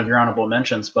it was one of your honorable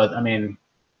mentions, but I mean,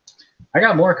 I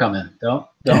got more coming. Don't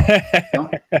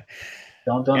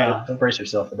brace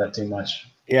yourself for that too much.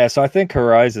 Yeah, so I think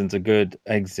Horizon's a good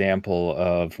example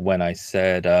of when I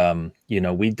said,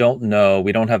 we don't know,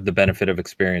 we don't have the benefit of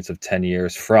experience of 10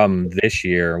 years from this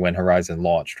year when Horizon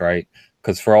launched, right?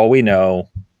 Because for all we know,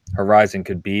 Horizon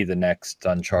could be the next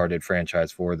Uncharted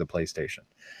franchise for the PlayStation.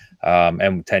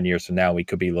 And 10 years from now, we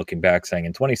could be looking back saying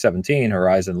in 2017,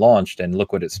 Horizon launched and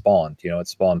look what it spawned. It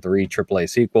spawned 3 AAA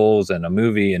sequels and a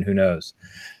movie and who knows.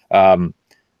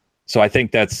 So I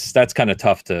think that's kind of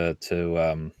tough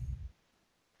to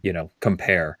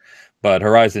compare. But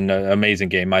Horizon, amazing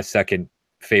game. My second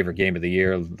favorite game of the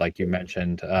year, like you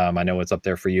mentioned. I know it's up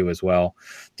there for you as well.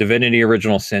 Divinity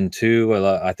Original Sin 2.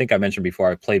 I think I mentioned before,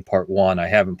 I played part 1. I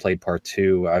haven't played part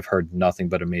 2. I've heard nothing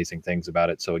but amazing things about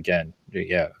it. So again,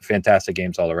 yeah, fantastic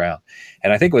games all around.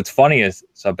 And I think what's funny is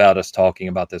about us talking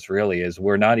about this really is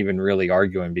we're not even really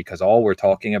arguing, because all we're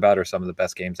talking about are some of the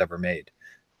best games ever made,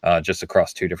 just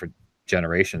across 2 different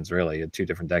generations, really, in 2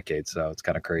 different decades. So it's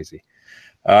kind of crazy.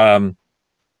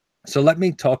 So let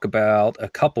me talk about a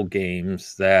couple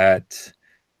games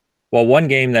one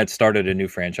game that started a new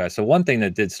franchise. So one thing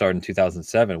that did start in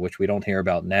 2007, which we don't hear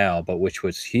about now, but which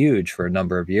was huge for a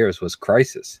number of years, was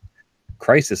Crysis.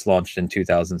 Crysis launched in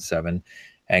 2007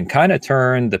 and kind of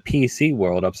turned the PC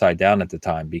world upside down at the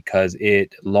time, because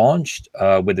it launched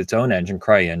with its own engine,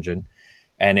 CryEngine,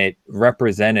 and it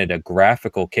represented a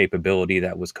graphical capability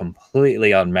that was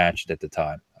completely unmatched at the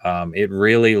time. It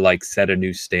really like set a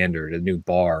new standard, a new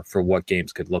bar for what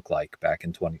games could look like back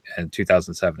in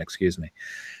 2007, excuse me.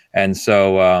 And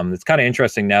so it's kind of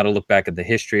interesting now to look back at the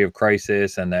history of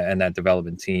Crysis and that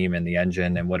development team and the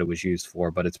engine and what it was used for.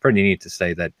 But it's pretty neat to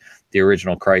say that the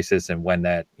original Crysis and when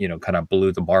that, you know, kind of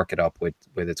blew the market up with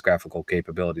its graphical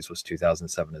capabilities was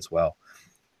 2007 as well.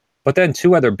 But then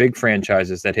two other big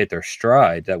franchises that hit their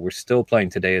stride that we're still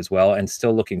playing today as well and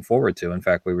still looking forward to. In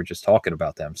fact, we were just talking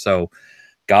about them. So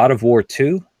God of War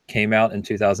 2 came out in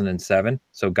 2007.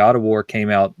 So God of War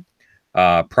came out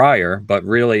prior, but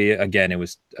really, again, it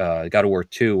was God of War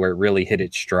 2 where it really hit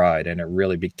its stride and it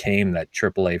really became that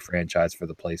AAA franchise for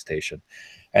the PlayStation.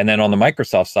 And then on the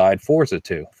Microsoft side, Forza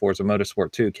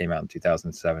Motorsport 2 came out in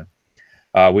 2007.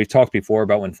 We've talked before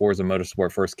about when Forza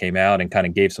Motorsport first came out and kind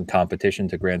of gave some competition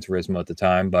to Gran Turismo at the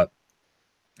time, but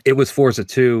it was Forza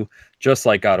 2, just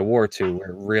like God of War 2,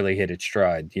 where it really hit its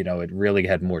stride. You know, it really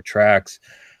had more tracks,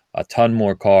 a ton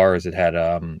more cars. It had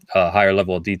a higher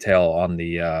level of detail on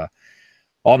the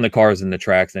cars and the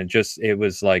tracks, and it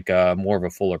was like more of a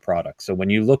fuller product. So when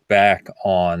you look back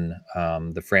on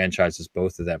the franchises,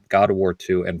 both of them, God of War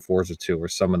 2 and Forza 2 were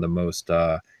some of the most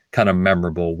kind of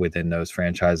memorable within those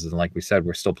franchises. And like we said,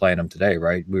 we're still playing them today,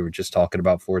 right? We were just talking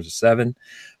about Forza 7.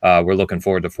 We're looking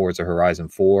forward to Forza Horizon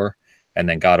 4, and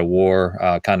then God of War,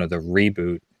 kind of the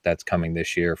reboot that's coming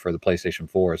this year for the PlayStation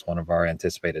 4 is one of our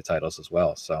anticipated titles as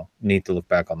well. So neat to look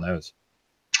back on those.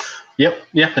 Yep.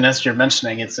 And as you're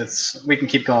mentioning, it's we can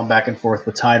keep going back and forth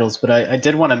with titles, but I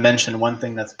did want to mention one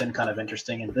thing that's been kind of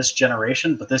interesting in this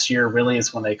generation, but this year really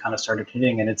is when they kind of started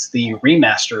hitting, and it's the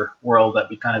remaster world that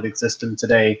we kind of exist in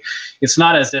today. It's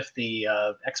not as if the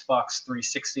Xbox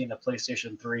 360 and the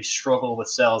PlayStation 3 struggle with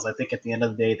sales. I think at the end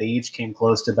of the day, they each came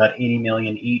close to about 80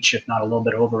 million each, if not a little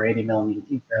bit over 80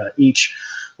 million each.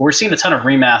 We're seeing a ton of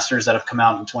remasters that have come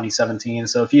out in 2017.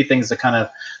 So a few things to kind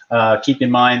of keep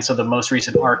in mind. So the most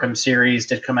recent Arkham series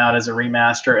did come out as a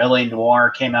remaster. LA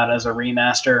Noire came out as a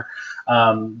remaster.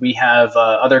 We have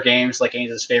other games like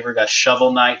Angels' favorite,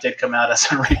 Shovel Knight did come out as a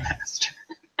remaster.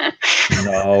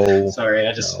 No. Sorry, I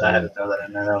had to throw that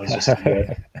in there. That was just too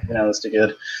good. That was too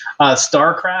good.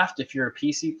 StarCraft, if you're a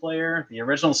PC player, the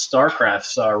original StarCraft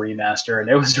saw a remaster, and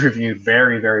it was reviewed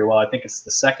very, very well. I think it's the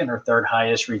second or third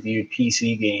highest reviewed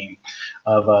PC game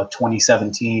of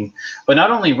 2017. But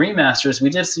not only remasters, we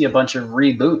did see a bunch of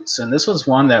reboots, and this was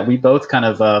one that we both kind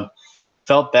of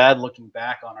felt bad looking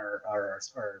back on our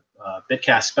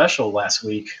Bitcast special last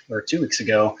week or 2 weeks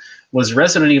ago, was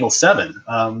Resident Evil 7.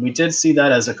 We did see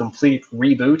that as a complete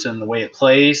reboot in the way it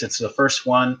plays. It's the first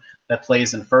one that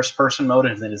plays in first-person mode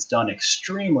and then is done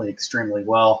extremely, extremely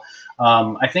well.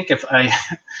 I think if I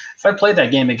played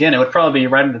that game again, it would probably be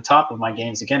right at the top of my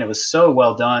games again. It was so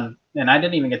well done, and I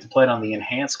didn't even get to play it on the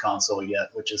enhanced console yet,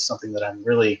 which is something that I'm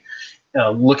really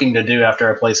looking to do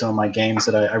after I play some of my games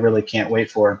that I really can't wait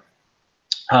for.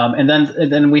 And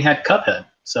then we had Cuphead.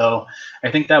 So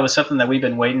I think that was something that we've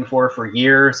been waiting for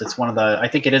years. It's I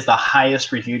think it is the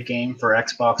highest reviewed game for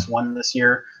Xbox One this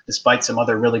year, despite some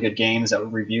other really good games that were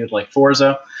reviewed like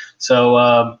Forza.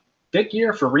 So big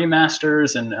year for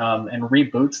remasters and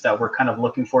reboots that we're kind of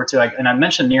looking forward to. And I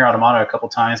mentioned Nier Automata a couple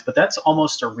times, but that's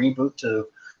almost a reboot to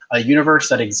a universe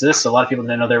that exists. A lot of people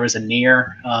didn't know there was a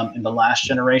Nier in the last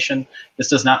generation. This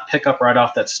does not pick up right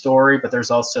off that story, but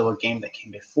there's also a game that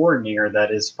came before Nier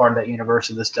that is part of that universe,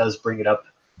 and this does bring it up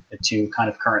to kind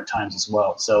of current times as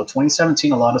well. So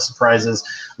 2017, a lot of surprises,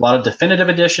 a lot of definitive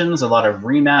editions, a lot of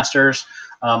remasters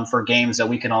for games that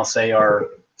we can all say are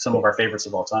some of our favorites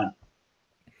of all time.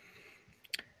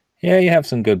 Yeah, you have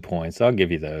some good points. I'll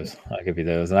give you those.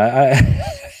 And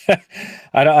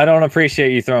I don't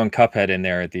appreciate you throwing Cuphead in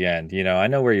there at the end. You know, I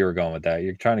know where you were going with that.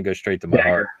 You're trying to go straight to my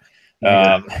heart.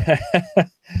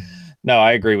 No,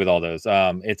 I agree with all those.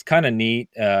 It's kind of neat.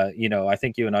 You know, I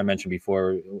think you and I mentioned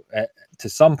before, to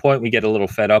some point we get a little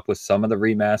fed up with some of the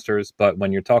remasters, but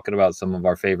when you're talking about some of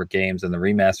our favorite games and the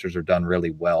remasters are done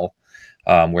really well,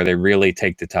 where they really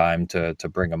take the time to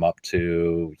bring them up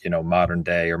to, you know, modern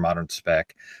day or modern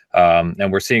spec.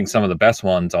 And we're seeing some of the best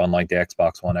ones on like the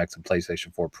Xbox One X and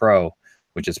PlayStation 4 Pro,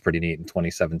 which is pretty neat in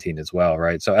 2017 as well,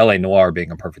 right? So LA Noire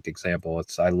being a perfect example.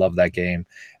 I love that game.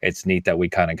 It's neat that we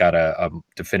kind of got a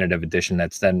definitive edition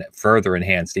that's then further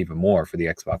enhanced even more for the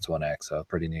Xbox One X. So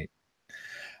pretty neat.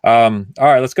 All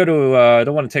right, let's go to I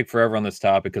don't want to take forever on this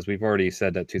topic because we've already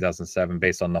said that 2007,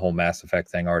 based on the whole Mass Effect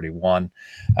thing, already won.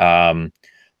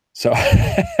 So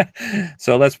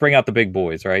so let's bring out the big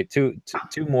boys, right? Two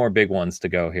more big ones to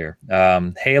go here.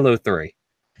 Halo 3.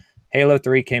 Halo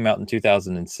 3 came out in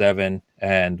 2007,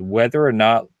 and whether or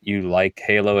not you like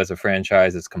Halo as a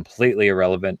franchise is completely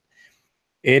irrelevant.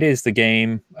 It is the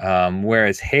game,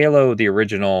 whereas Halo, the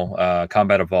original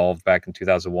Combat Evolved back in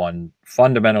 2001,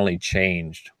 fundamentally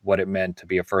changed what it meant to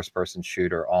be a first-person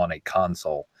shooter on a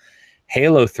console.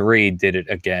 Halo 3 did it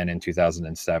again in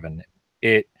 2007.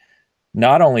 It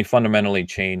not only fundamentally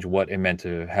changed what it meant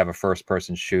to have a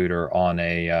first-person shooter on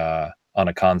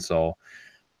a console,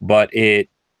 but it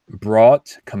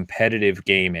brought competitive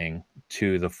gaming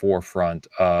to the forefront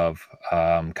of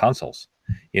consoles.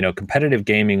 You know, competitive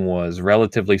gaming was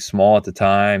relatively small at the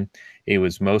time. It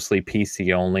was mostly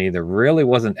PC only. There really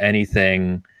wasn't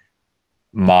anything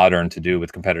modern to do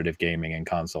with competitive gaming in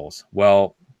consoles.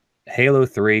 Well, Halo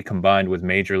 3 combined with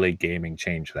Major League Gaming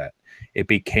changed that. It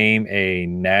became a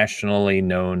nationally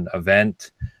known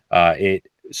event. It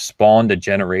spawned a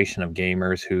generation of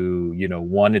gamers who, you know,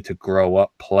 wanted to grow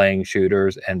up playing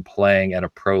shooters and playing at a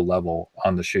pro level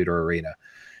on the shooter arena.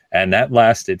 And that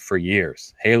lasted for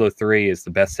years. Halo 3 is the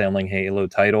best-selling Halo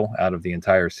title out of the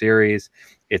entire series.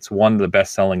 It's one of the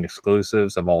best-selling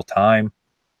exclusives of all time.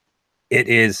 It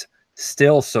is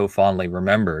still so fondly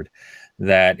remembered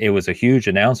that it was a huge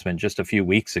announcement just a few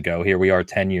weeks ago. Here we are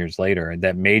 10 years later,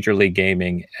 that Major League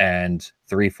Gaming and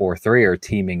 343 are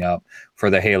teaming up for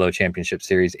the Halo Championship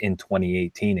Series in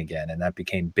 2018 again. And that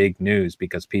became big news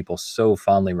because people so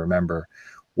fondly remember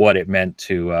what it meant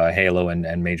to Halo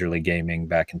and Major League Gaming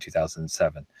back in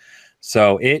 2007.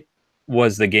 So it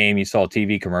was the game you saw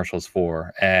TV commercials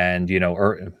for. And, you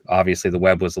know, obviously the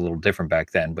web was a little different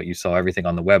back then, but you saw everything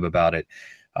on the web about it.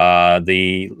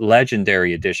 The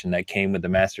Legendary Edition that came with the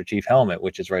Master Chief helmet,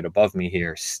 which is right above me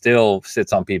here, still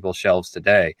sits on people's shelves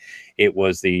today. It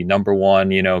was the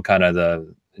 #1, you know, kind of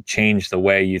the changed the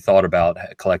way you thought about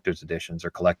collector's editions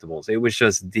or collectibles. It was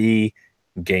just the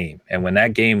game. And when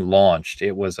that game launched,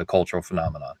 it was a cultural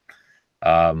phenomenon.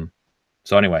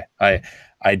 So anyway,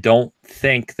 I don't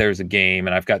think there's a game,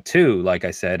 and I've got two, like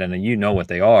I said, and you know what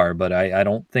they are, but I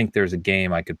don't think there's a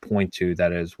game I could point to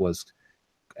that was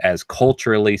as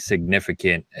culturally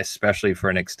significant, especially for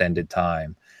an extended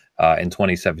time in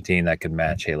 2017, that could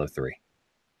match Halo 3.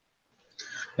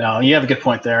 No, you have a good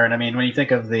point there. And I mean, when you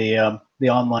think of the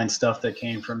online stuff that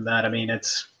came from that, I mean, I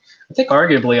think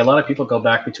arguably a lot of people go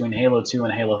back between Halo 2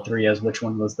 and Halo 3 as which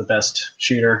one was the best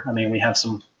shooter. I mean, we have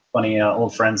some funny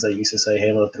old friends that used to say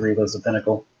Halo 3 was the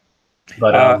pinnacle.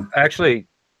 But actually,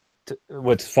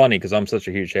 what's funny, because I'm such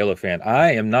a huge Halo fan,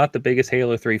 I am not the biggest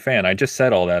Halo 3 fan. I just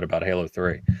said all that about Halo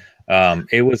 3.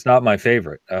 It was not my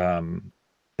favorite.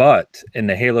 But in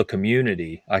the Halo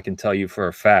community, I can tell you for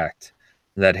a fact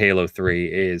that Halo 3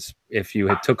 is, if you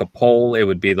had took a poll, it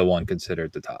would be the one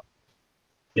considered the top.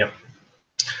 Yep.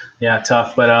 Yeah,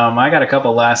 tough. But I got a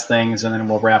couple last things, and then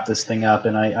we'll wrap this thing up.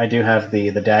 And I do have the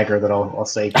dagger that I'll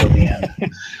save till the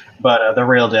end, but the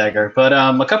real dagger. But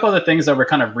a couple of the things that were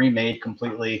kind of remade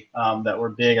completely that were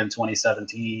big in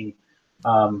 2017.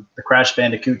 The Crash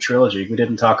Bandicoot trilogy. We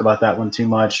didn't talk about that one too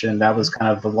much, and that was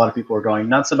kind of a lot of people were going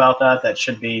nuts about that. That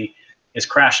is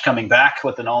Crash coming back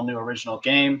with an all new original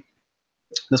game.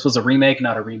 This was a remake,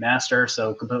 not a remaster,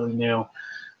 so completely new.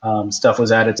 Stuff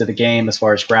was added to the game as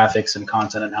far as graphics and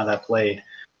content and how that played.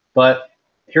 But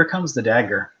here comes the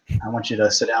dagger. I want you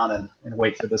to sit down and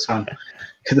wait for this one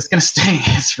because it's going to sting.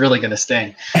 It's really going to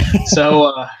sting.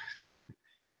 So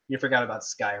you forgot about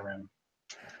Skyrim.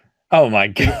 Oh, my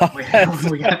God.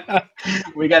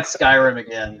 we got Skyrim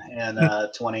again in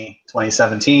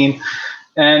 2017.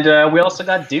 And we also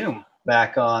got Doom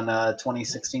back on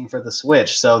 2016 for the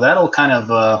Switch. So that'll kind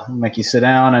of make you sit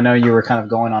down. I know you were kind of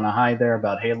going on a high there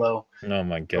about Halo. Oh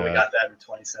my God. But we got that in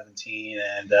 2017.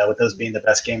 And with those being the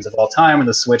best games of all time and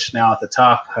the Switch now at the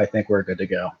top, I think we're good to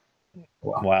go.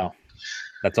 Wow.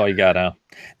 That's all you got, huh?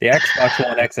 The Xbox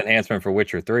One X enhancement for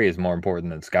Witcher 3 is more important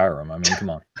than Skyrim. I mean,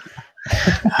 come on.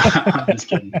 I'm just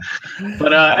kidding.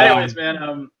 But anyways,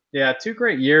 man, yeah, 2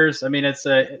 great years. I mean, it's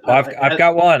I've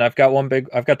got one. I've got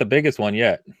the biggest one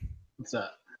yet. What's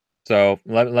that? So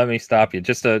let me stop you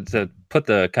just to put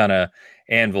the kind of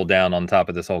anvil down on top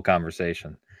of this whole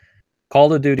conversation.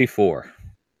 Call of Duty 4,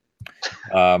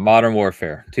 Modern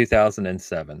Warfare,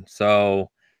 2007.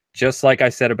 So just like I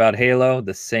said about Halo,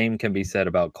 the same can be said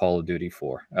about Call of Duty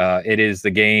 4. It is the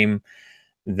game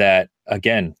that,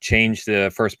 again, changed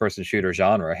the first-person shooter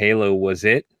genre. Halo was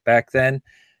it back then.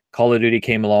 Call of Duty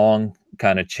came along,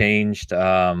 kind of changed.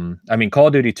 I mean, Call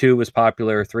of Duty 2 was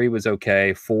popular, 3 was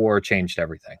okay, 4 changed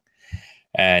everything.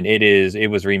 And it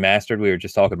was remastered. We were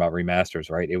just talking about remasters,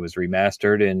 right? It was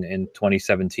remastered in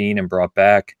 2017 and brought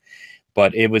back.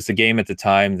 But it was the game at the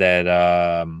time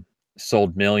that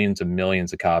sold millions and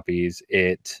millions of copies.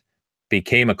 It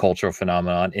became a cultural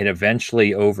phenomenon. It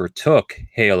eventually overtook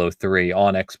Halo 3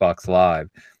 on Xbox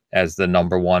Live as the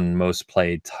 #1 most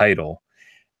played title.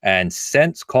 And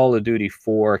since Call of Duty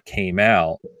 4 came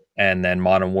out, and then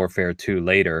Modern Warfare 2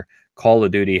 later, Call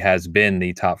of Duty has been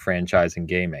the top franchise in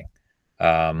gaming.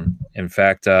 In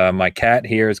fact, my cat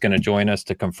here is going to join us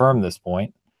to confirm this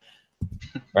point.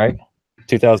 Right?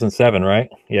 2007, right?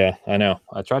 Yeah, I know.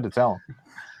 I tried to tell him.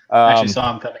 I actually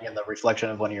saw him coming in the reflection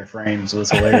of one of your frames. It was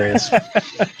hilarious.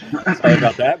 Sorry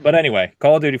about that. But anyway,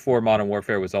 Call of Duty 4 Modern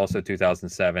Warfare was also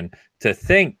 2007. To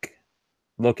think,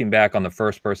 looking back on the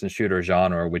first-person shooter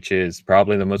genre, which is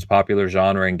probably the most popular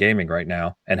genre in gaming right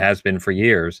now and has been for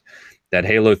years, that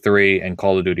Halo 3 and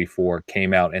Call of Duty 4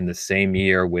 came out in the same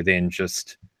year within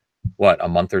just, a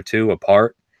month or two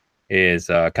apart, is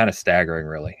kind of staggering,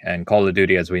 really. And Call of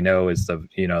Duty, as we know, is the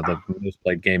most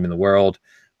played game in the world.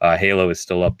 Halo is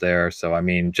still up there. So, I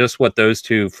mean, just what those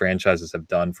two franchises have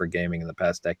done for gaming in the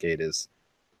past decade is,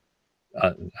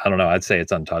 I don't know, I'd say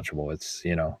it's untouchable. It's,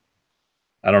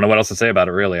 I don't know what else to say about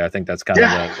it, really. I think that's kind of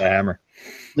the hammer.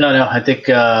 No, I think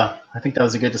that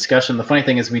was a good discussion. The funny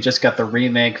thing is we just got the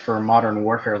remake for Modern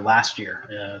Warfare last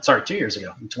year. 2 years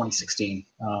ago, in 2016.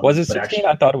 Was it 16?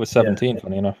 I thought it was 17,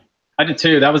 funny enough. I did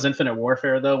too. That was Infinite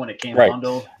Warfare though when it came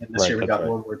bundled, and this year we got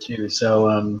World War II.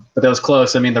 So, but that was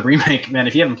close. I mean, the remake, man.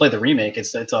 If you haven't played the remake,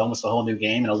 it's almost a whole new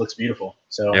game, and it looks beautiful.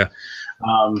 So,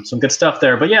 some good stuff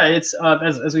there. But yeah, it's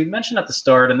as we mentioned at the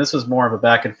start, and this was more of a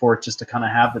back and forth just to kind of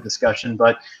have the discussion.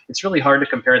 But it's really hard to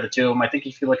compare the two of them. I think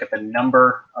if you look at the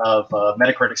number of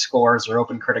Metacritic scores or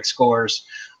OpenCritic scores,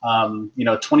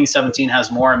 2017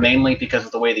 has more, mainly because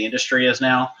of the way the industry is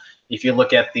now. If you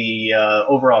look at the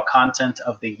overall content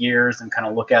of the years and kind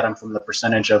of look at them from the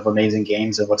percentage of amazing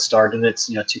games of what started it,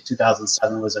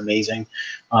 2007 was amazing,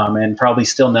 and probably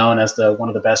still known as one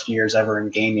of the best years ever in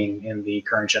gaming in the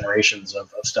current generations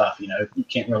of stuff. You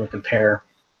can't really compare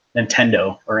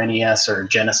Nintendo or NES or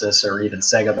Genesis or even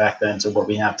Sega back then to what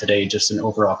we have today, just in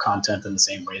overall content in the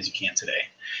same way as you can today.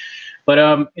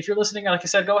 But if you're listening, like I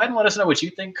said, go ahead and let us know what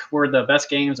you think were the best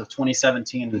games of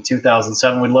 2017 and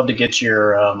 2007. We'd love to get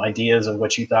your ideas of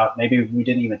what you thought. Maybe we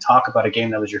didn't even talk about a game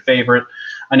that was your favorite.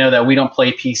 I know that we don't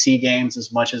play PC games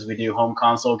as much as we do home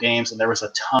console games, and there was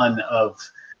a ton of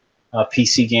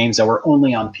PC games that were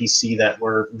only on PC that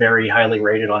were very highly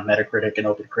rated on Metacritic and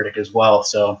OpenCritic as well.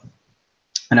 So,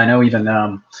 and I know even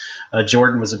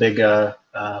Jordan was a big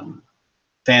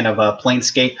fan of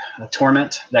Planescape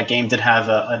Torment. That game did have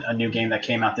a new game that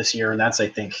came out this year, and that's, I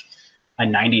think, a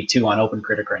 92 on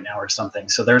OpenCritic right now or something.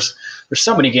 So there's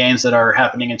so many games that are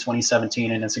happening in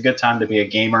 2017, and it's a good time to be a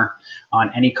gamer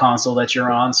on any console that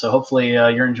you're on. So hopefully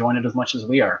you're enjoying it as much as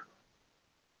we are.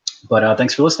 But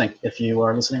thanks for listening, if you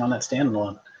are listening on that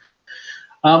standalone.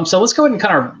 So let's go ahead and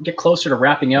kind of get closer to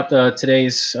wrapping up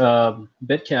today's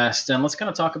Bitcast, and let's kind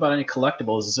of talk about any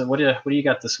collectibles. What do you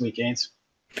got this week, Ains?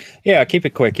 Yeah, keep it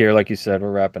quick here. Like you said, we're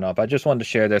wrapping up. I just wanted to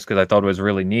share this because I thought it was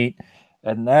really neat.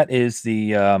 And that is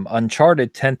the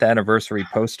Uncharted 10th anniversary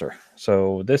poster.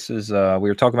 So this is, we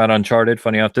were talking about Uncharted.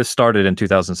 Funny enough, this started in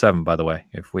 2007, by the way,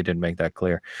 if we didn't make that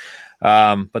clear.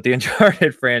 But the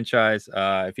Uncharted franchise,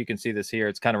 if you can see this here,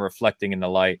 it's kind of reflecting in the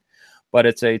light. But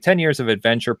it's a 10 years of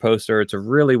adventure poster. It's a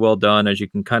really well done, as you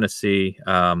can kind of see.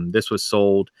 This was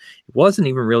sold. It wasn't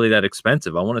even really that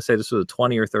expensive. I want to say this was a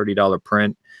 $20 or $30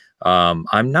 print.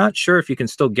 I'm not sure if you can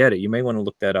still get it. You may want to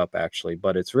look that up, actually,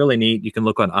 but it's really neat. You can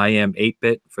look on IM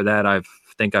 8-Bit for that. I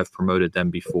think I've promoted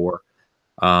them before.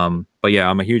 But yeah,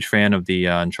 I'm a huge fan of the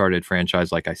Uncharted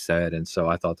franchise, like I said, and so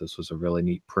I thought this was a really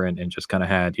neat print and just kind of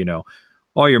had,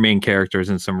 all your main characters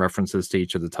and some references to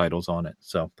each of the titles on it.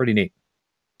 So pretty neat.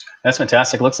 That's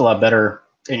fantastic. It looks a lot better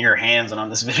in your hands and on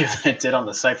this video than it did on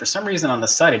the site. For some reason on the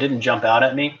site, it didn't jump out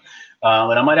at me.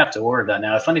 But I might have to order that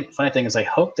now. Funny thing is, I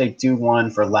hope they do one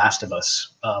for Last of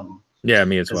Us. Yeah,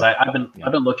 me as well. I've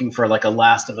been looking for like a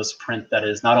Last of Us print that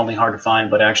is not only hard to find,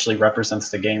 but actually represents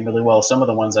the game really well. Some of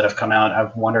the ones that have come out,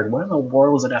 I've wondered, what in the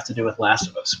world does it have to do with Last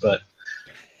of Us? But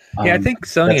yeah, I think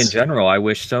Sony in general, I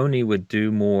wish Sony would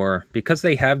do more, because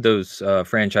they have those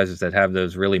franchises that have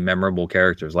those really memorable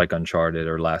characters like Uncharted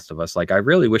or Last of Us. Like, I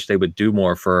really wish they would do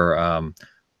more for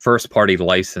first-party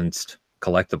licensed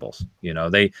collectibles.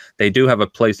 They do have a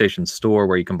PlayStation Store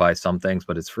where you can buy some things,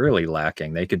 but it's really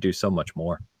lacking. They could do so much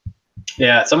more.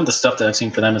 Yeah, some of the stuff that I've seen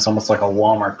for them is almost like a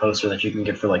Walmart poster that you can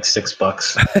get for like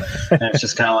 $6. And it's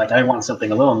just kind of like, I want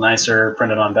something a little nicer,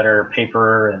 printed on better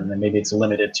paper, and then maybe it's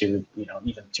limited to,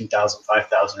 even 2,000,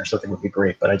 5,000 or something would be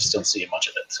great, but I just don't see much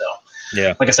of it. So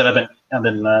yeah, like I said, I've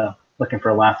been looking for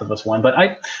a Last of Us one, but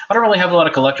I don't really have a lot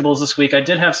of collectibles this week. I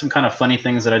did have some kind of funny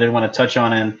things that I did want to touch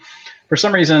on, and for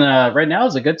some reason, right now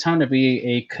is a good time to be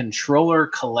a controller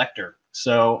collector.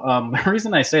 So the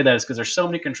reason I say that is because there's so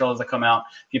many controllers that come out.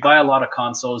 If you buy a lot of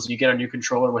consoles, you get a new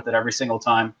controller with it every single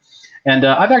time. And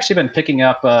I've actually been picking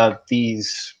up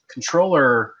these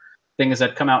controller things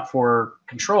that come out for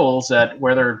controls, that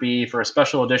whether it be for a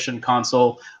special edition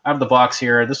console. I have the box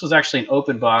here. This was actually an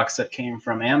open box that came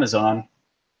from Amazon.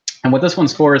 And what this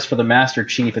one's for is for the Master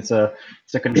Chief. It's a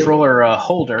controller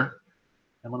holder.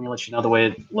 And let me let you know the way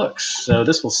it looks. So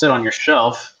this will sit on your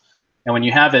shelf. And when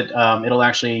you have it, it'll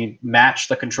actually match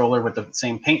the controller with the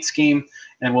same paint scheme.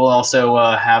 And we'll also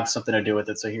have something to do with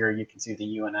it. So here you can see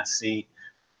the UNSC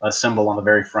symbol on the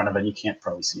very front of it. You can't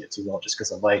probably see it too well just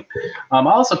because of light. I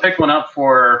also picked one up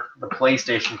for the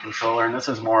PlayStation controller. And this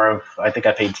is more of, I think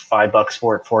I paid $5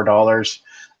 for it, $4.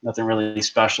 Nothing really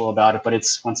special about it. But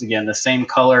it's, once again, the same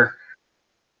color.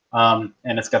 And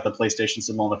it's got the PlayStation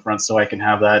symbol in the front, so I can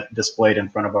have that displayed in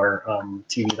front of our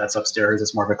TV that's upstairs.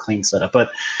 It's more of a clean setup.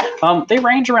 But they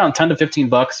range around $10 to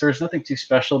 $15. There's nothing too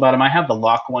special about them. I have the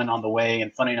lock one on the way,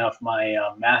 and funny enough, my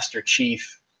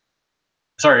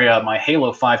my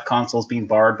Halo 5 console is being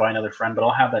borrowed by another friend, but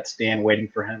I'll have that stand waiting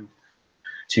for him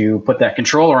to put that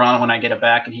controller on when I get it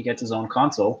back and he gets his own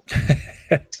console.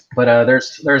 But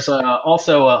there's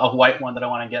also a white one that I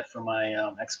want to get for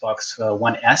my Xbox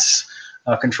One S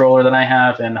controller that I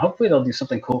have, and hopefully they'll do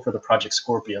something cool for the Project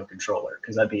Scorpio controller,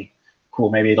 because that'd be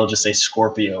cool. Maybe they'll just say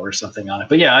Scorpio or something on it.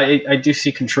 But yeah, I do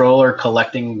see controller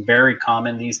collecting very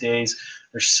common these days.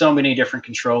 There's so many different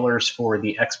controllers for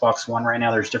the Xbox One right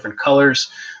now. There's different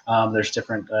colors. There's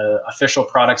different official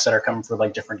products that are coming for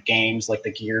like different games, like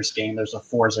the Gears game. There's a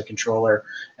Forza controller,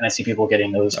 and I see people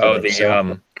getting those. Oh,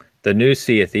 the new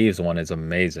Sea of Thieves one is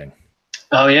amazing.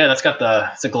 Oh yeah, that's got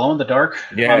it's a glow in the dark.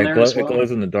 Yeah, it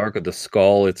glows in the dark with the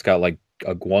skull. It's got like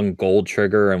one gold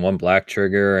trigger and one black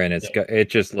trigger, and it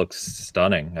just looks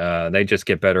stunning. They just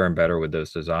get better and better with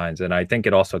those designs, and I think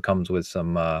it also comes with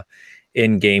some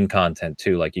in-game content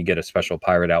too. Like you get a special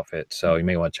pirate outfit, so you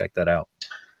may want to check that out.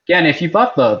 Yeah, and if you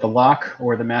bought the lock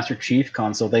or the Master Chief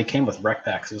console, they came with rec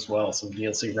packs as well, some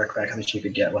DLC rec packs that you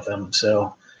could get with them.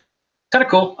 So kind of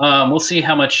cool. We'll see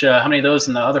how many of those.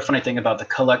 And the other funny thing about the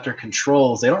collector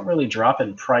controls, they don't really drop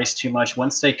in price too much.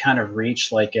 Once they kind of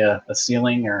reach like a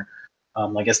ceiling, or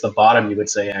I guess the bottom, you would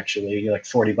say, actually, like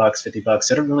 $40, $50.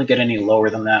 They don't really get any lower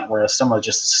than that, whereas some of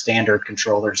just standard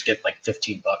controllers get like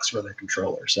 $15 for their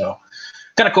controller. So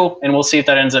kind of cool. And we'll see if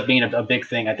that ends up being a big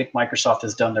thing. I think Microsoft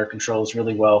has done their controls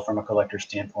really well from a collector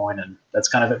standpoint, and that's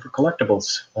kind of it for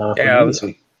collectibles this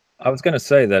week. I was going to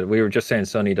say that we were just saying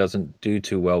Sony doesn't do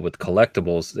too well with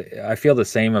collectibles. I feel the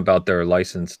same about their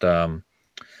licensed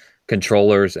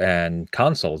controllers and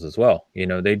consoles as well. You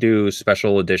know, they do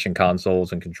special edition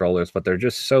consoles and controllers, but they're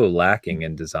just so lacking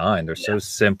in design. They're so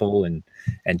simple and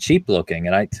cheap looking,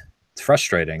 and it's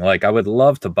frustrating. Like I would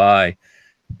love to buy,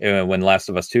 when Last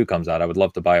of Us 2 comes out, I would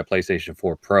love to buy a PlayStation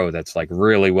 4 Pro that's like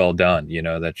really well done, you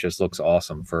know, that just looks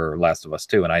awesome for Last of Us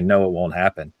 2, and I know it won't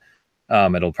happen.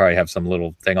 It'll probably have some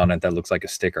little thing on it that looks like a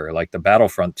sticker. Like the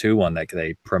Battlefront 2 one that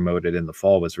they promoted in the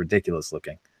fall was ridiculous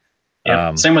looking.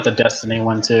 Yeah, same with the Destiny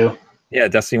one too. Yeah,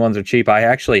 Destiny ones are cheap. I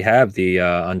actually have the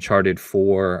Uncharted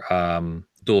 4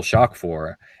 DualShock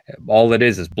 4. All it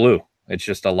is blue. It's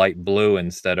just a light blue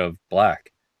instead of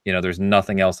black. You know, there's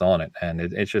nothing else on it, and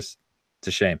it's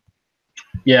a shame.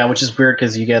 Yeah, which is weird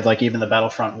because you get like even the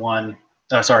Battlefront 1.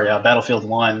 Battlefield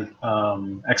 1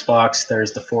 Xbox.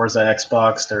 There's the Forza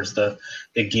Xbox. There's the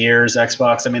Gears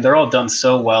Xbox. I mean, they're all done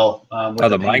so well.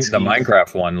 The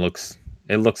Minecraft one looks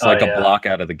like a block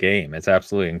out of the game. It's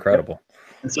absolutely incredible. Yep.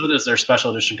 And so there's their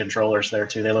special edition controllers there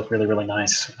too. They look really, really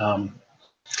nice.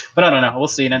 But I don't know. We'll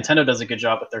see. Nintendo does a good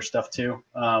job with their stuff too.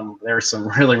 There's some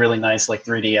really, really nice like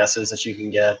 3DSs that you can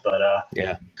get. But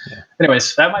yeah.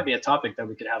 Anyways, that might be a topic that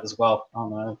we could have as well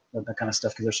on that kind of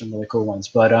stuff, because there's some really cool ones.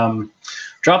 But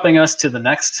dropping us to the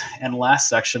next and last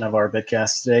section of our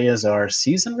vidcast today is our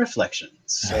season reflections.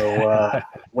 So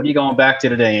what are you going back to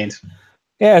today, Ains?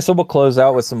 Yeah, so we'll close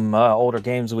out with some older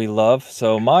games we love.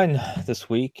 So mine this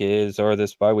week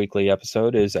this bi-weekly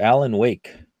episode is Alan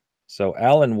Wake. So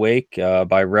Alan Wake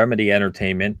by Remedy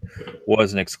Entertainment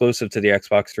was an exclusive to the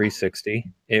Xbox 360.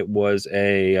 It was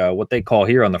a what they call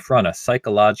here on the front a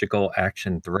psychological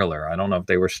action thriller. I don't know if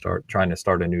they were trying to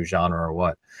start a new genre or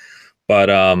what, but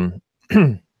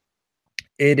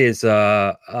it is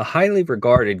a highly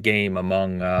regarded game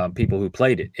among people who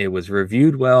played it. It was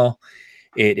reviewed well.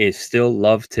 It is still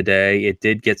loved today. It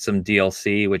did get some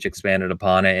DLC, which expanded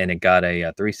upon it, and it got a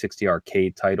 360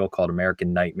 arcade title called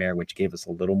American Nightmare, which gave us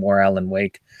a little more Alan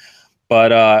Wake.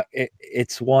 But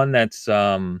it's one that's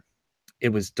it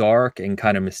was dark and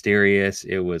kind of mysterious.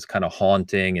 It was kind of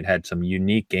haunting. It had some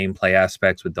unique gameplay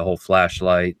aspects with the whole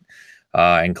flashlight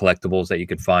and collectibles that you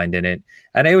could find in it.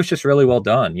 And it was just really well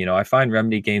done. You know, I find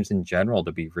Remedy games in general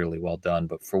to be really well done,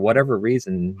 but for whatever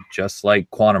reason, just like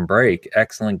Quantum Break,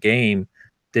 excellent game,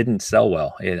 didn't sell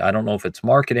well. I don't know if it's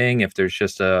marketing, if there's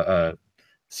just a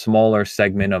smaller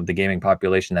segment of the gaming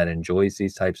population that enjoys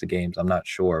these types of games. I'm not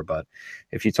sure, but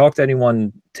if you talk to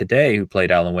anyone today who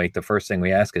played Alan Wake, the first thing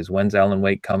we ask is, when's Alan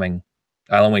Wake coming?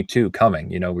 Alan Wake 2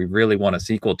 coming? You know, we really want a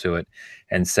sequel to it.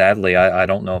 And sadly, I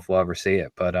don't know if we'll ever see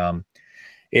it, but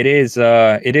it is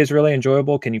really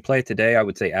enjoyable. Can you play it today? I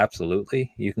would say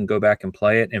absolutely. You can go back and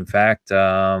play it. In fact,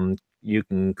 you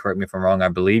can correct me if I'm wrong. I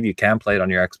believe you can play it on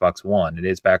your Xbox One. It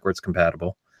is backwards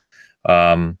compatible.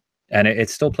 And it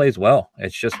still plays well.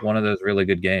 It's just one of those really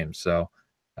good games. So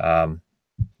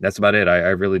that's about it. I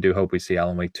really do hope we see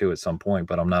Alan Wake 2 at some point,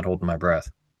 but I'm not holding my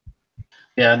breath.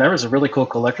 Yeah, there was a really cool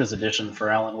collector's edition for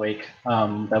Alan Wake.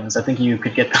 That was, I think you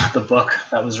could get the book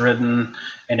that was written,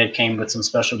 and it came with some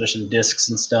special edition discs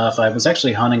and stuff. I was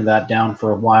actually hunting that down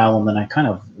for a while, and then I kind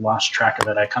of lost track of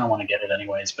it. I kind of want to get it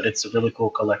anyways, but it's a really cool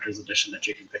collector's edition that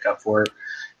you can pick up for it.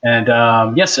 And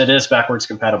yes, it is backwards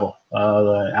compatible.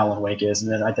 The Alan Wake is,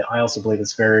 and I also believe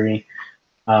it's very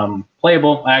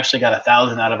playable. I actually got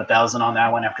 1,000 out of 1,000 on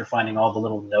that one after finding all the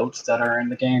little notes that are in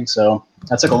the game. So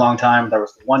that took a long time. There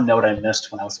was one note I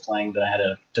missed when I was playing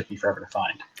that took me forever to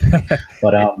find.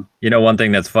 But you know, one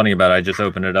thing that's funny about it, I just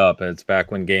opened it up. It's back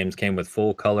when games came with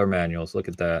full color manuals. Look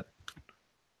at that.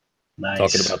 Nice.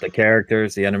 Talking about the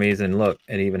characters, the enemies, and look,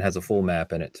 it even has a full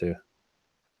map in it too.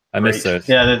 I miss those.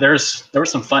 Yeah, there was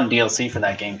some fun DLC for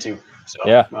that game too. So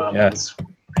yeah, it was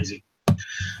crazy.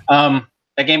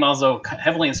 That game also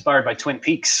heavily inspired by Twin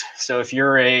Peaks. So if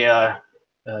you're a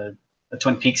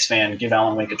Twin Peaks fan, give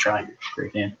Alan Wake a try.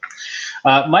 Great game.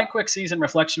 My quick season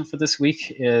reflection for this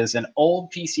week is an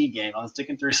old PC game. I was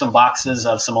digging through some boxes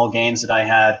of some old games that I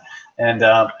had, and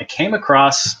I came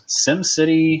across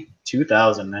SimCity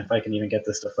 2000, if I can even get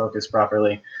this to focus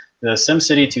properly. The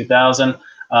SimCity 2000.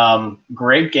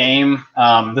 Great game.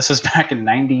 This was back in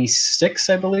 '96,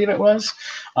 I believe it was.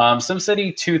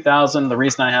 SimCity 2000, the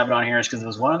reason I have it on here is because it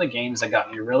was one of the games that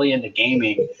got me really into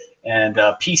gaming and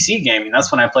PC gaming.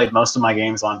 That's when I played most of my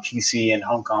games on PC, and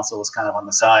home console was kind of on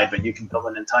the side. But you can build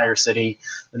an entire city.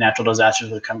 The natural disasters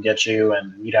would come get you,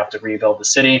 and you'd have to rebuild the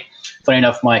city. Funny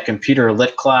enough, my computer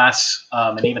lit class,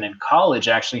 and even in college,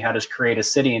 actually had us create a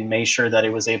city and made sure that it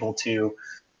was able to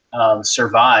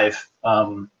survive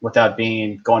without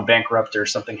going bankrupt or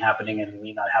something happening and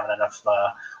me not having enough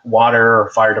water or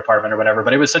fire department or whatever.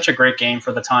 But it was such a great game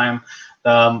for the time.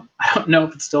 I don't know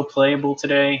if it's still playable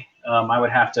today. I would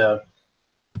have to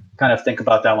kind of think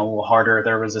about that one a little harder.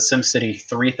 There was a SimCity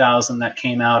 3000 that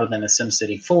came out, and then a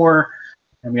SimCity 4.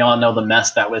 And we all know the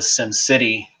mess that was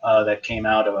SimCity that came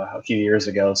out a few years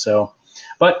ago. So,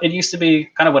 but it used to be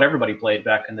kind of what everybody played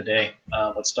back in the day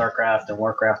with StarCraft and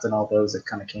Warcraft and all those that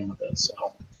kind of came with it. So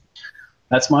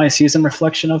that's my season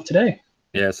reflection of today.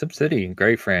 Yeah, SimCity,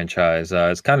 great franchise.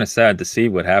 It's kind of sad to see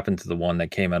what happened to the one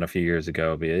that came out a few years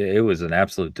ago. It was an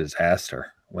absolute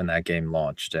disaster when that game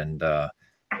launched. And it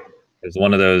was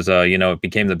one of those, it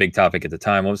became the big topic at the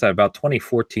time. What was that, about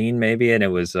 2014 maybe? And it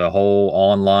was a whole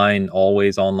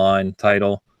always online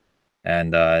title.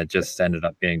 And it just ended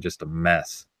up being just a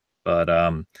mess. But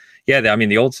yeah, I mean,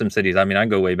 the old SimCities, I mean, I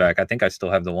go way back. I think I still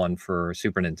have the one for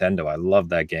Super Nintendo. I love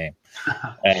that game.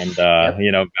 And,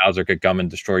 yep. Bowser could come and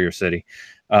destroy your city.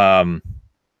 Yeah, no,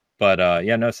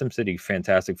 SimCity,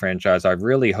 fantastic franchise. I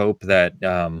really hope that,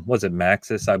 was it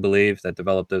Maxis, I believe, that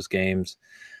developed those games?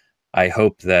 I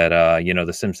hope that,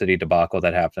 the SimCity debacle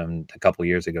that happened a couple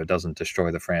years ago doesn't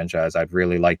destroy the franchise. I'd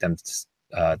really like them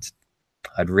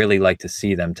I'd really like to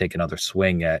see them take another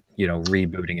swing at,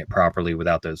 rebooting it properly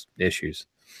without those issues.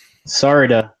 Sorry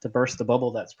to burst the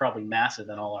bubble. That's probably massive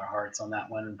in all our hearts on that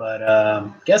one.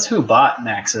 But guess who bought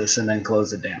Maxis and then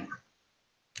closed it down?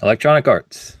 Electronic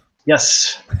Arts.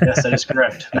 Yes, that is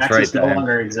correct. That's Maxis right, no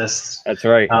longer exists. That's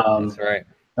right. That's right.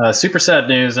 Super sad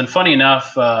news. And funny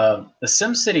enough, the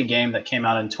SimCity game that came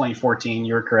out in 2014,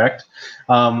 you were correct.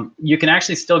 You can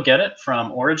actually still get it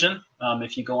from Origin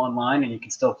if you go online, and you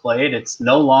can still play it. It's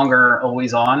no longer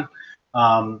always on.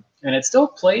 And it still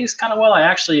plays kind of well. I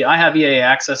have EA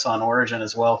access on Origin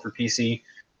as well for PC,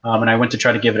 and I went to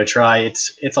try to give it a try.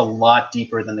 It's a lot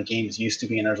deeper than the games used to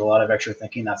be, and there's a lot of extra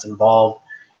thinking that's involved.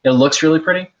 It looks really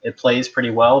pretty. It plays pretty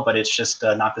well, but it's just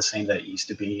not the same that it used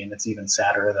to be, and it's even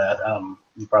sadder that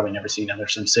you've probably never seen another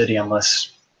SimCity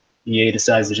unless EA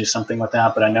decides to do something with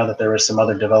that. But I know that there were some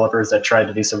other developers that tried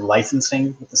to do some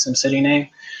licensing with the SimCity name,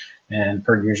 and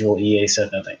per usual, EA said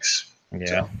no thanks. Yeah.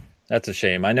 So. That's a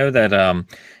shame. I know that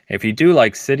if you do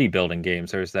like city building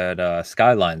games, there's that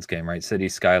Skylines game, right? City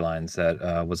Skylines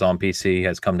that was on PC,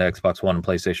 has come to Xbox One and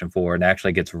PlayStation 4, and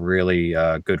actually gets really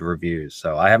good reviews.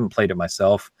 So I haven't played it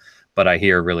myself, but I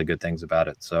hear really good things about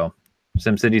it. So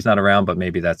SimCity's not around, but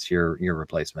maybe that's your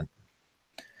replacement.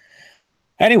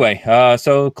 Anyway,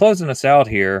 so closing us out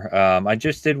here, I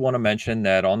just did want to mention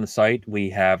that on the site we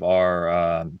have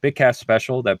our Bitcast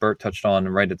special that Bert touched on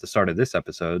right at the start of this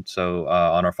episode. So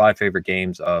on our 5 favorite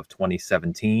games of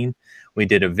 2017, we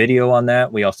did a video on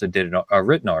that. We also did a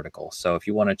written article. So if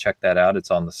you want to check that out, it's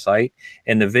on the site.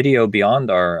 In the video beyond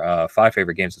our 5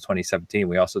 favorite games of 2017,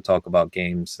 we also talk about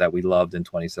games that we loved in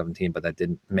 2017, but that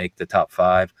didn't make the top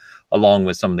 5, along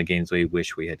with some of the games we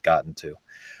wish we had gotten to.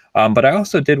 But I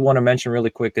also did want to mention really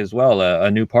quick as well a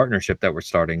new partnership that we're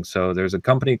starting. So there's a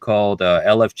company called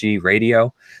LFG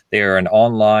Radio. They are an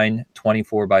online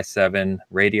 24/7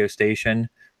 radio station,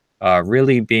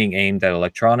 really being aimed at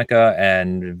electronica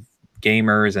and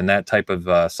gamers and that type of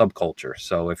subculture.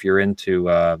 So if you're into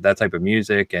that type of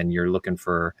music and you're looking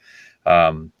for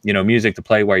music to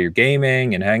play while you're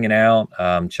gaming and hanging out,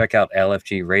 check out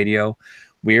LFG Radio.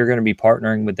 We are going to be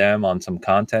partnering with them on some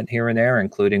content here and there,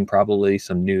 including probably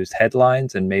some news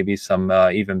headlines and maybe some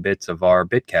even bits of our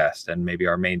Bitcast, and maybe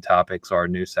our main topics, our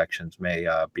news sections may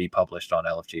be published on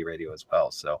LFG Radio as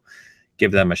well. So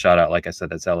give them a shout out. Like I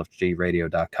said, that's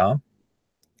lfgradio.com.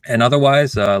 And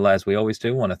otherwise, as we always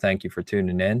do, want to thank you for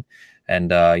tuning in.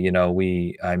 And,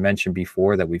 I mentioned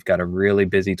before that we've got a really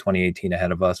busy 2018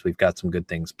 ahead of us. We've got some good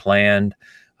things planned.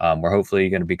 We're hopefully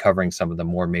going to be covering some of the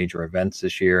more major events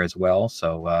this year as well.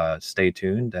 So stay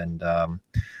tuned, and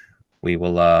we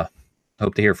will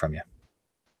hope to hear from you.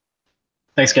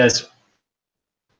 Thanks, guys.